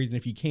some reason,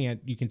 if you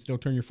can't, you can still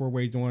turn your four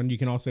ways on. You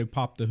can also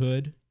pop the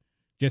hood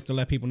just to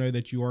let people know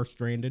that you are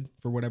stranded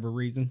for whatever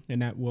reason.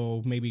 And that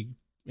will maybe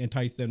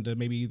entice them to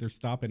maybe either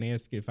stop and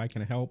ask if I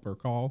can help or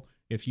call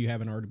if you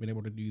haven't already been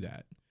able to do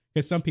that.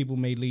 Because some people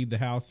may leave the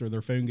house or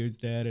their phone goes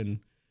dead and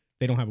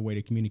they don't have a way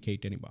to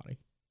communicate to anybody.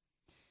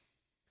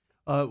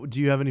 Do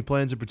you have any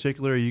plans in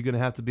particular? Are you going to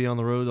have to be on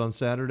the road on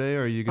Saturday,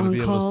 or are you going to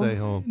be able to stay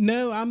home?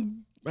 No,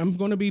 I'm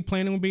going to be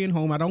planning on being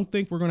home. I don't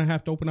think we're going to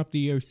have to open up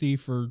the EOC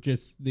for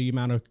just the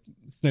amount of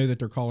snow that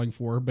they're calling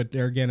for. But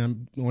there again,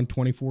 I'm on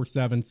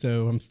 24/7,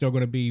 so I'm still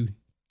going to be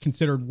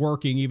considered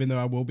working, even though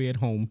I will be at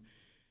home.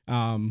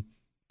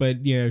 But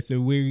so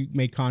we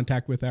made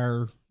contact with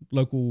our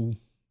local.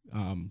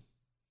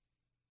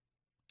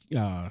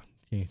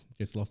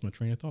 Just lost my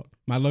train of thought.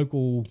 My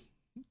local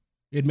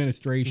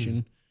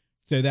administration.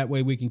 So that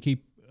way we can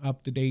keep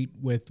up to date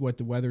with what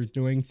the weather is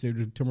doing, so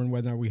to determine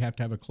whether we have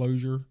to have a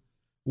closure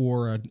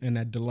or a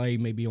delay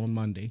maybe on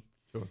Monday.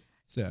 Sure.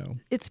 So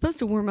it's supposed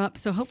to warm up,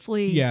 so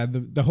hopefully. Yeah,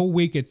 the whole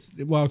week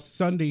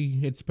Sunday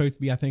it's supposed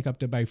to be, I think, up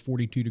to about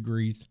 42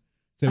 degrees.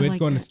 So it's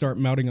going to start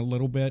melting a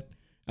little bit.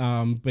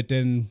 But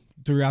then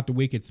throughout the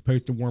week it's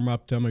supposed to warm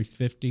up to almost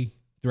 50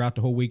 throughout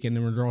the whole week. And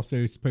then we're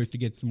also supposed to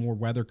get some more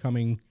weather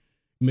coming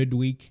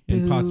midweek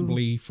and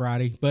possibly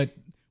Friday. But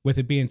with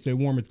it being so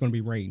warm, it's going to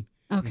be rain.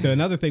 Okay. So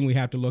another thing we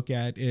have to look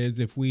at is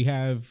if we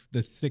have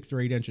the 6 or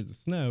 8 inches of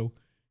snow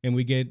and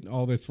we get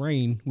all this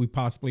rain, we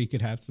possibly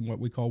could have some what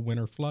we call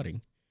winter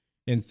flooding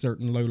in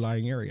certain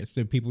low-lying areas.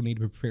 So people need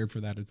to be prepared for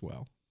that as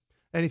well.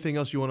 Anything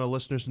else you want our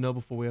listeners to know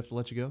before we have to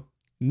let you go?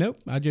 Nope.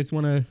 I just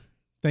want to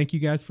thank you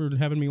guys for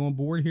having me on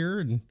board here,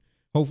 and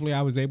hopefully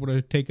I was able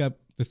to take up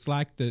the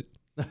slack that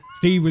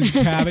Steve was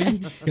having,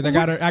 because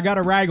I got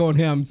a rag on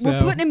him. So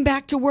we're putting him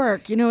back to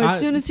work. As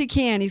soon as he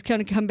can, he's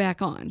going to come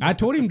back on. I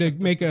told him to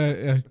make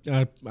a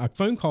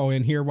phone call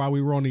in here while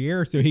we were on the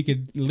air so he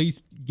could at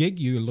least gig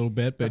you a little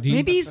bit. But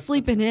maybe he's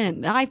sleeping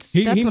in. That's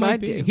what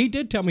I'd do. He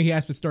did tell me he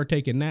has to start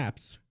taking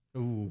naps.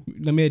 Ooh.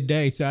 The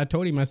midday. So I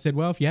told him, I said,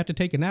 well, if you have to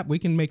take a nap, we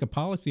can make a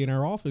policy in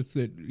our office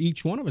that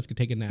each one of us could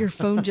take a nap. Your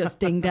phone just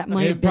dinged. That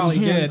might have It been probably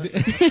him. did.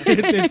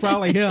 It's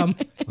probably him.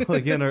 Well,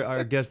 again,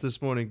 our guest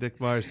this morning, Dick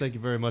Myers, thank you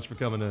very much for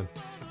coming in.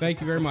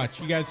 Thank you very much.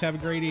 You guys have a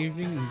great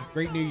evening and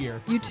great new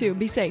year. You too.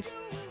 Be safe.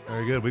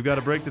 Very good. We've got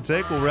a break to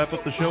take. We'll wrap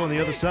up the show on the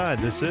other side.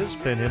 This is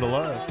Panhandle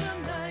Live.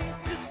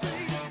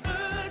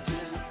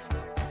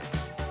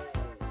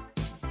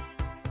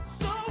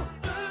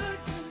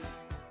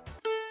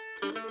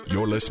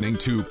 You're listening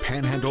to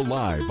Panhandle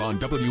Live on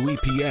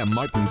WEPM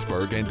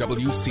Martinsburg and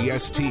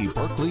WCST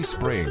Berkeley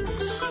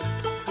Springs.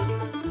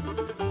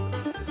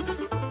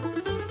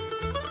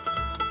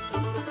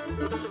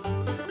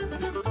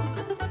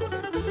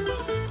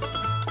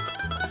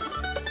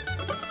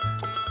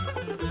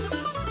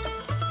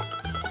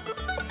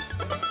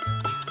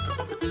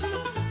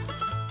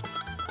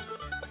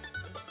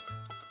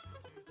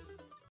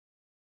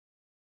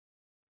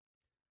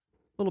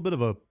 A little bit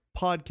of a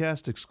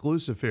podcast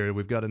exclusive here.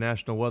 We've got a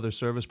National Weather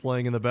Service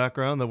playing in the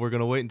background that we're going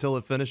to wait until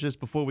it finishes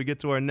before we get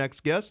to our next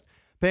guest.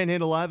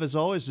 Panhandle Live, as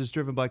always, is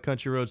driven by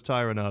Country Roads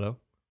Tire and Auto,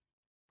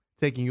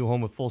 taking you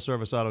home with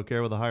full-service auto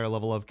care with a higher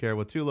level of care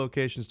with 2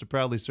 locations to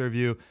proudly serve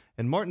you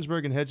in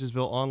Martinsburg and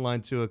Hedgesville, online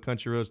too at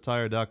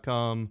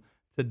countryroadstire.com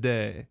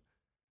today.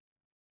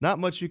 Not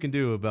much you can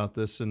do about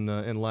this in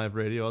live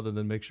radio other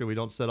than make sure we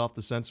don't set off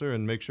the sensor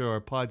and make sure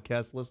our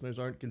podcast listeners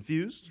aren't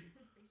confused.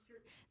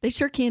 They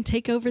sure can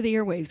take over the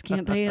airwaves,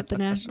 can't they, at the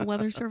National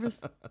Weather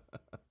Service?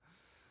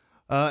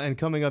 And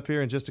coming up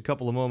here in just a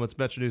couple of moments,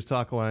 Metro News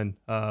Talk Line,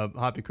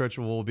 Hoppy Kirchhoff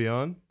will be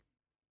on.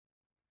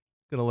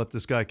 Going to let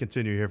this guy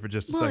continue here for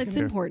just a second. Well, it's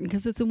important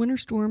because it's a winter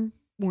storm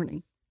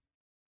warning.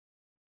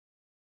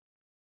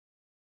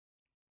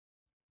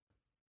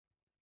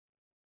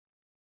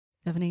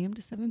 $7 a.m.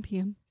 to 7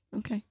 p.m.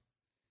 Okay.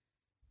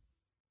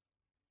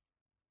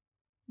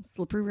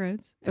 Slippery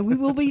roads. And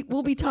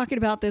we'll be talking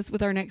about this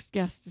with our next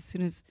guest as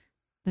soon as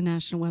the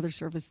National Weather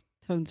Service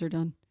tones are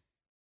done.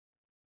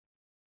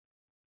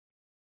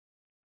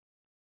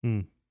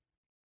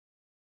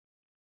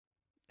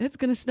 It's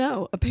going to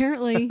snow.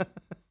 Apparently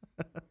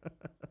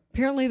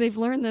they've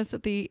learned this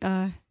at the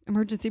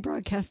Emergency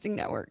Broadcasting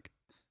Network.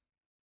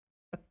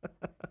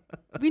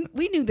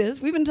 We knew this.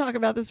 We've been talking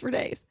about this for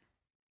days.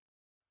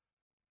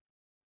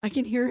 I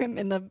can hear him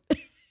in the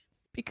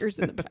speakers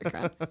in the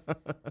background.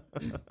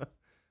 It's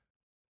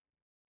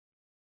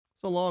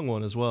a long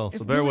one as well,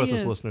 so It bear really with us,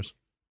 is. listeners.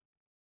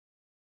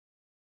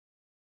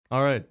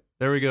 All right,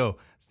 there we go.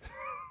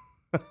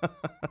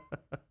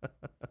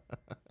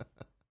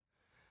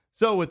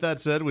 So with that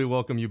said, we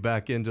welcome you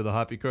back into the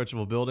Hoppy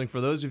Kirchhoff building. For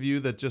those of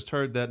you that just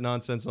heard that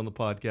nonsense on the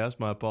podcast,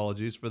 my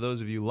apologies. For those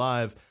of you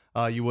live,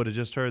 you would have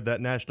just heard that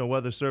National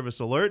Weather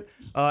Service alert.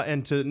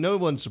 And to no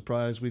one's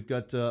surprise, we've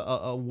got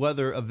a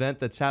weather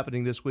event that's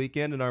happening this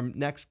weekend, and our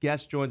next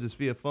guest joins us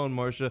via phone,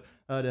 Marcia,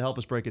 to help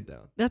us break it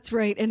down. That's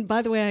right. And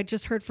by the way, I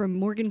just heard from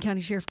Morgan County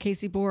Sheriff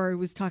Casey Boer, who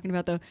was talking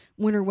about the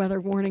winter weather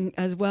warning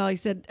as well. He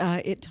said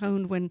it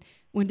toned when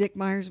Dick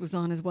Myers was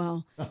on as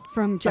well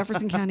from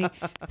Jefferson County.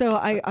 So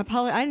I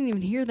apologize. I didn't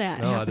even hear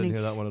that happening. I didn't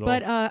hear that one at all.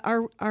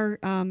 But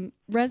our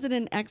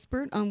resident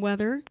expert on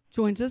weather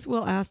joins us,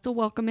 Will Astle.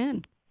 Welcome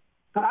in.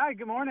 Hi,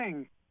 good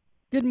morning.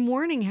 Good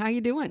morning. How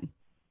you doing?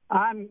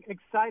 I'm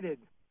excited.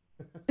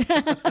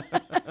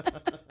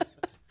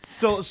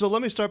 So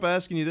let me start by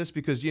asking you this,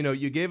 because,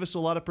 you gave us a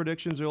lot of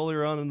predictions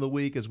earlier on in the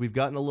week. As we've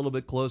gotten a little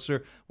bit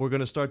closer, we're going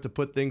to start to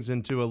put things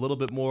into a little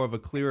bit more of a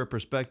clearer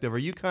perspective. Are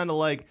you kind of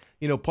like,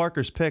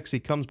 Parker's picks? He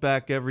comes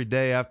back every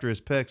day after his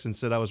picks and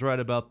said, I was right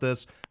about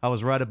this, I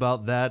was right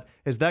about that.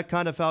 Is that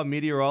kind of how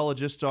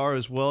meteorologists are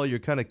as well? You're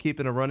kind of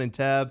keeping a running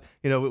tab.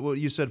 What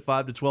you said,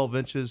 5 to 12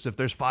 inches. If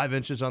there's 5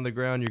 inches on the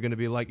ground, you're going to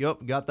be like,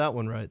 yep, got that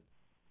one right.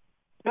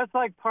 Just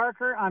like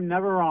Parker, I'm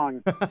never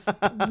wrong.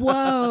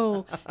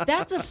 Whoa,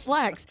 that's a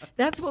flex.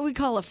 That's what we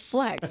call a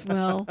flex,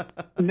 Will.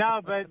 No,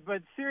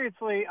 but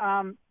seriously,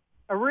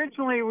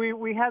 originally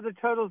we had the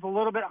totals a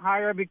little bit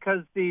higher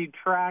because the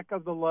track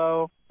of the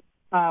low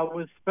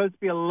was supposed to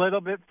be a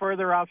little bit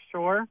further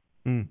offshore.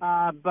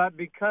 But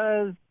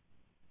because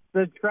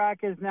the track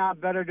is now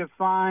better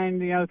defined,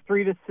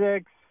 3 to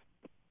 6,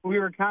 we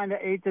were kind of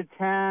 8 to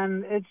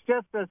 10. It's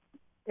just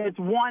it's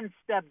one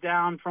step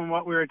down from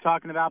what we were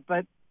talking about,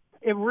 but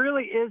it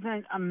really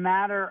isn't a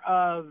matter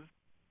of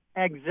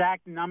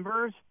exact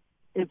numbers.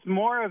 It's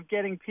more of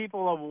getting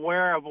people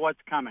aware of what's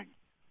coming.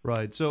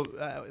 Right. So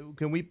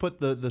can we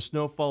put the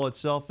snowfall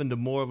itself into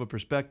more of a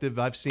perspective?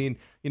 I've seen,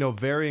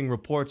 varying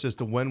reports as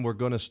to when we're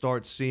going to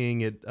start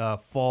seeing it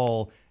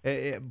fall.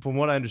 From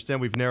what I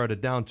understand, we've narrowed it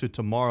down to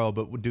tomorrow,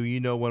 but do you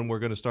know when we're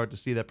going to start to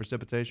see that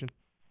precipitation?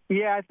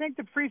 Yeah, I think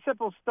the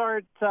precip will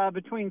start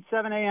between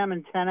 7 a.m.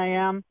 and 10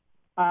 a.m.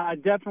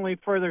 Definitely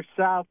further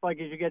south, like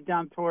as you get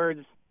down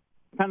towards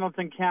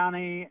Pendleton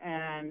County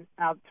and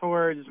out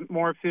towards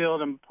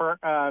Moorfield and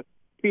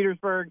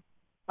Petersburg,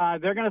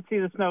 they're going to see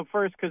the snow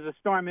first because the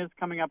storm is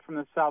coming up from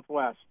the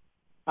southwest.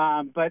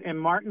 But in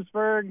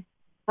Martinsburg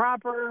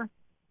proper,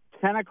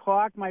 10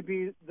 o'clock might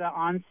be the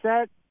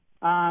onset.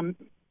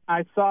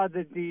 I saw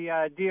that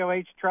the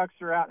DOH trucks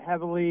are out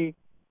heavily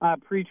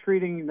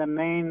pre-treating the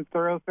main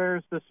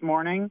thoroughfares this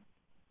morning.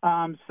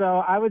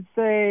 So I would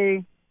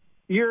say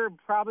you're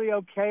probably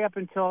okay up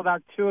until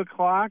about 2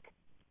 o'clock,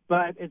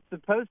 but it's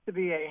supposed to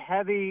be a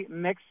heavy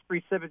mixed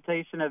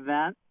precipitation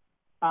event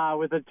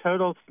with a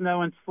total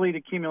snow and sleet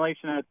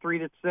accumulation of 3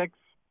 to 6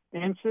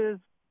 inches.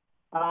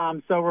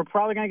 So we're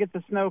probably going to get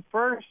the snow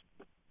first,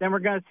 then we're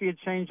going to see a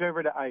change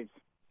over to ice.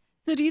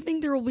 So do you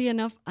think there will be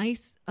enough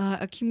ice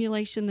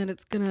accumulation that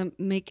it's going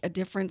to make a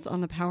difference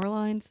on the power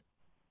lines?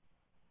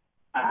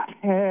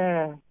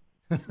 There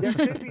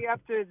could be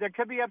up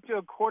to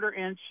a quarter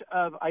inch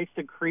of ice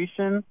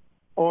accretion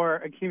or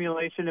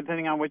accumulation,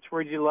 depending on which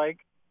word you like.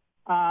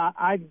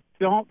 I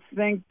don't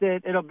think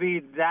that it'll be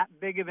that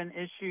big of an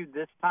issue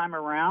this time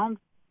around.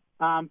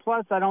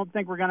 Plus, I don't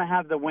think we're going to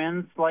have the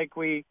winds like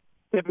we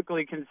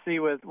typically can see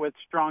with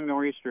strong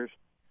nor'easters.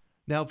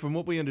 Now, from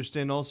what we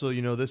understand also,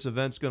 this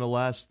event's going to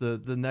last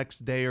the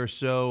next day or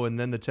so, and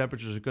then the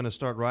temperatures are going to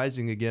start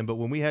rising again. But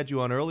when we had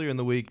you on earlier in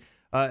the week,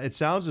 it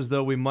sounds as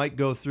though we might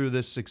go through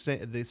the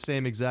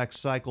same exact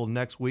cycle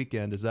next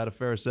weekend. Is that a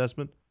fair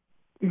assessment?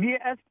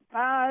 Yeah,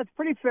 it's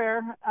pretty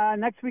fair.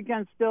 Next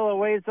weekend's still a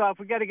ways off.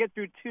 We got to get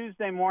through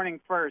Tuesday morning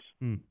first.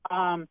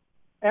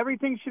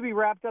 Everything should be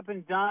wrapped up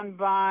and done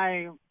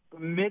by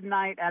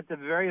midnight at the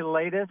very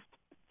latest.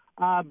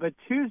 But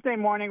Tuesday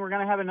morning, we're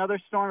going to have another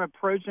storm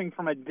approaching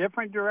from a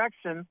different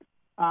direction.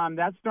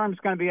 That storm's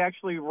going to be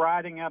actually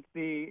riding up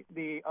the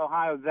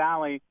Ohio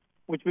Valley,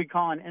 which we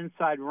call an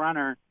inside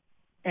runner.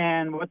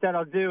 And what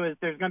that'll do is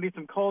there's going to be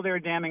some cold air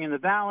damming in the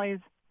valleys,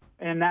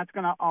 and that's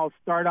going to all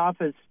start off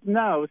as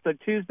snow. So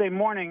Tuesday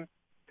morning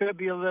could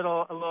be a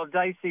little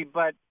dicey,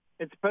 but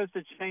it's supposed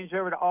to change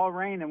over to all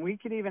rain, and we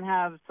could even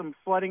have some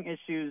flooding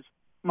issues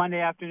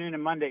Monday afternoon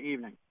and Monday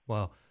evening.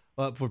 Wow.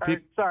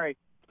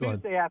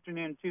 Tuesday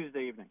afternoon,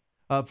 Tuesday evening.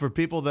 For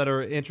people that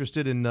are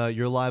interested in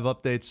your live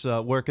updates,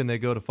 where can they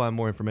go to find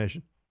more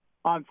information?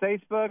 On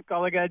Facebook,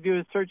 all I got to do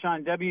is search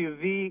on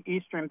WV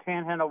Eastern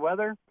Panhandle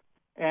Weather,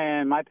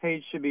 and my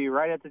page should be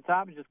right at the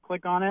top. Just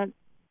click on it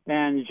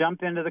and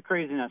jump into the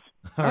craziness.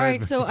 All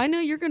right, so I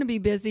know you're going to be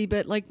busy,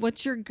 but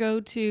what's your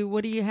go-to?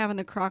 What do you have in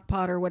the crock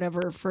pot or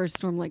whatever for a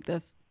storm like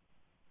this?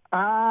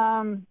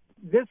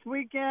 This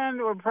weekend,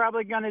 we're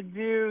probably going to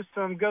do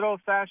some good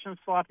old-fashioned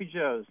sloppy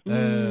joes.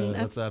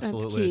 That's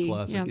absolutely a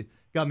classic. Yeah.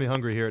 Got me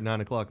hungry here at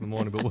 9 o'clock in the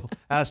morning. But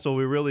Astle,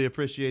 we really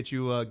appreciate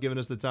you giving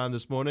us the time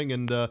this morning,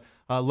 and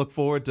look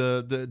forward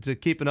to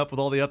keeping up with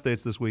all the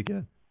updates this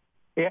weekend.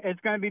 Yeah, it's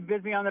going to be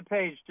busy on the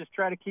page. Just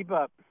try to keep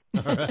up.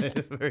 All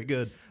right, very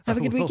good. Have a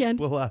good weekend.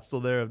 Will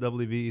Astle there of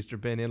WV Eastern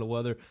Panhandle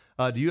Weather.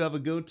 Do you have a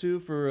go-to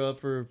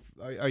for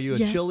are you a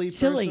chili person?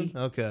 Chili.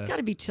 Okay. It's got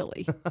to be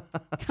chili.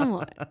 Come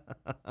on.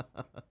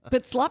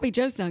 But sloppy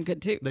joes sound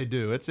good too. They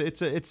do. It's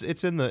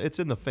in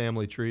the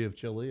family tree of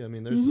chili. I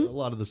mean, there's a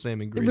lot of the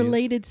same ingredients. The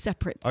related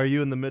separates. Are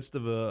you in the midst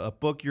of a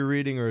book you're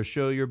reading or a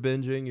show you're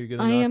binging? You're going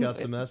to knock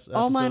out some episodes?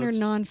 All mine are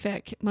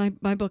non-fic.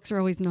 My books are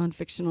always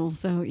non-fictional,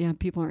 so yeah,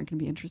 people aren't going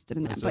to be interested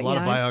in that. But a lot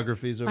of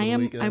biographies over the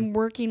weekend. I'm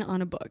working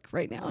on a book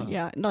right now.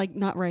 Yeah,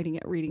 not writing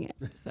it, reading it.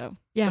 So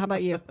yeah, how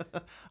about you?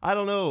 I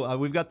don't know.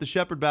 We've got the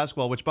Shepherd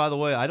basketball, which, by the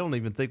way, I don't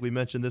even think we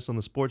mentioned this on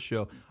the sports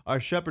show. Our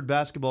Shepherd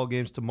basketball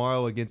games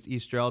tomorrow against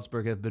East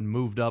Stroudsburg have been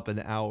moved up an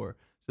hour.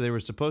 So they were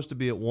supposed to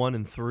be at 1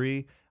 and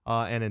 3,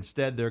 and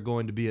instead they're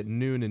going to be at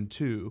noon and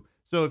 2.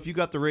 So if you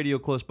got the radio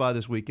close by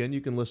this weekend,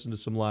 you can listen to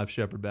some live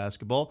Shepherd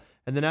basketball.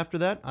 And then after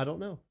that, I don't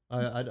know.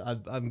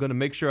 I'm going to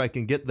make sure I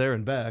can get there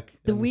and back.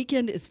 The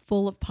weekend is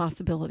full of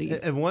possibilities.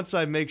 And once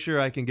I make sure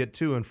I can get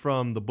to and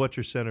from the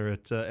Butcher Center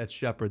at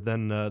Shepherd,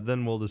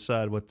 then we'll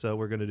decide what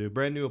we're going to do.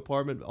 Brand new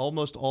apartment.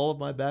 Almost all of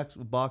my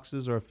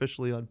boxes are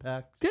officially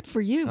unpacked. Good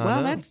for you.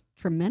 Wow, that's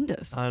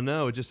tremendous. I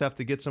know. Just have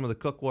to get some of the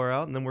cookware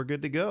out, and then we're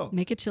good to go.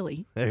 Make a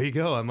chili. There you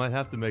go. I might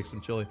have to make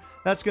some chili.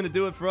 That's going to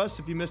do it for us.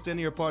 If you missed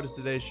any or part of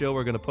today's show,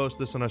 we're going to post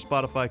this on our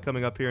Spotify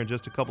coming up here in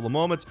just a couple of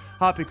moments.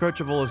 Hoppy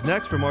Kercheval is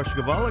next. For Marcia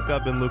Gavalik,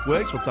 I've been Luke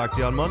Wiggs. We'll talk to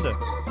you on Monday.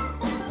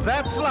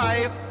 That's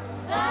life.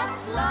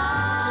 That's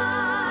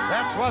life.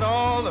 That's what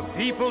all the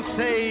people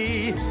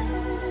say.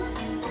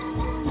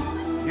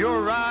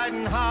 You're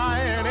riding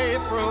high in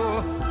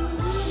April,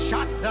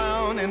 shot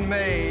down in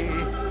May.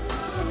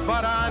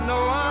 But I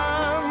know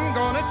I'm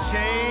gonna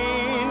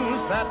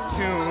change that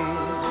tune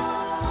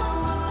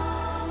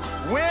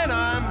when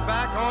I'm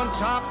back on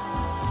top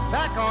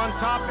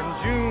in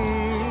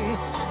June.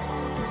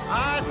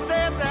 I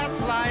said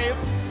that's life.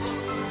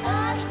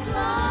 That's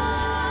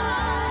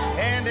life.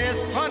 And as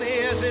funny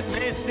as it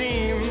may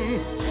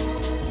seem,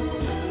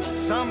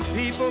 some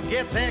people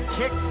get their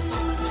kicks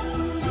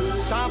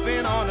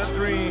stomping on a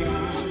dream.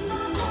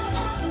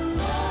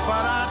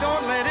 But I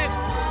don't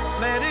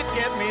let it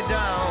get me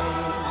down.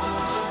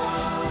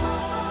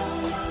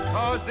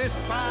 'Cause this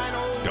fine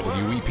old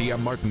WEPM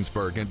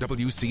Martinsburg and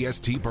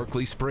WCST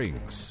Berkeley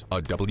Springs,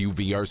 a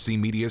WVRC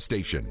media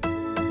station.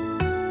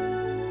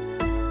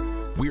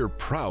 We're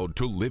proud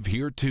to live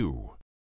here too.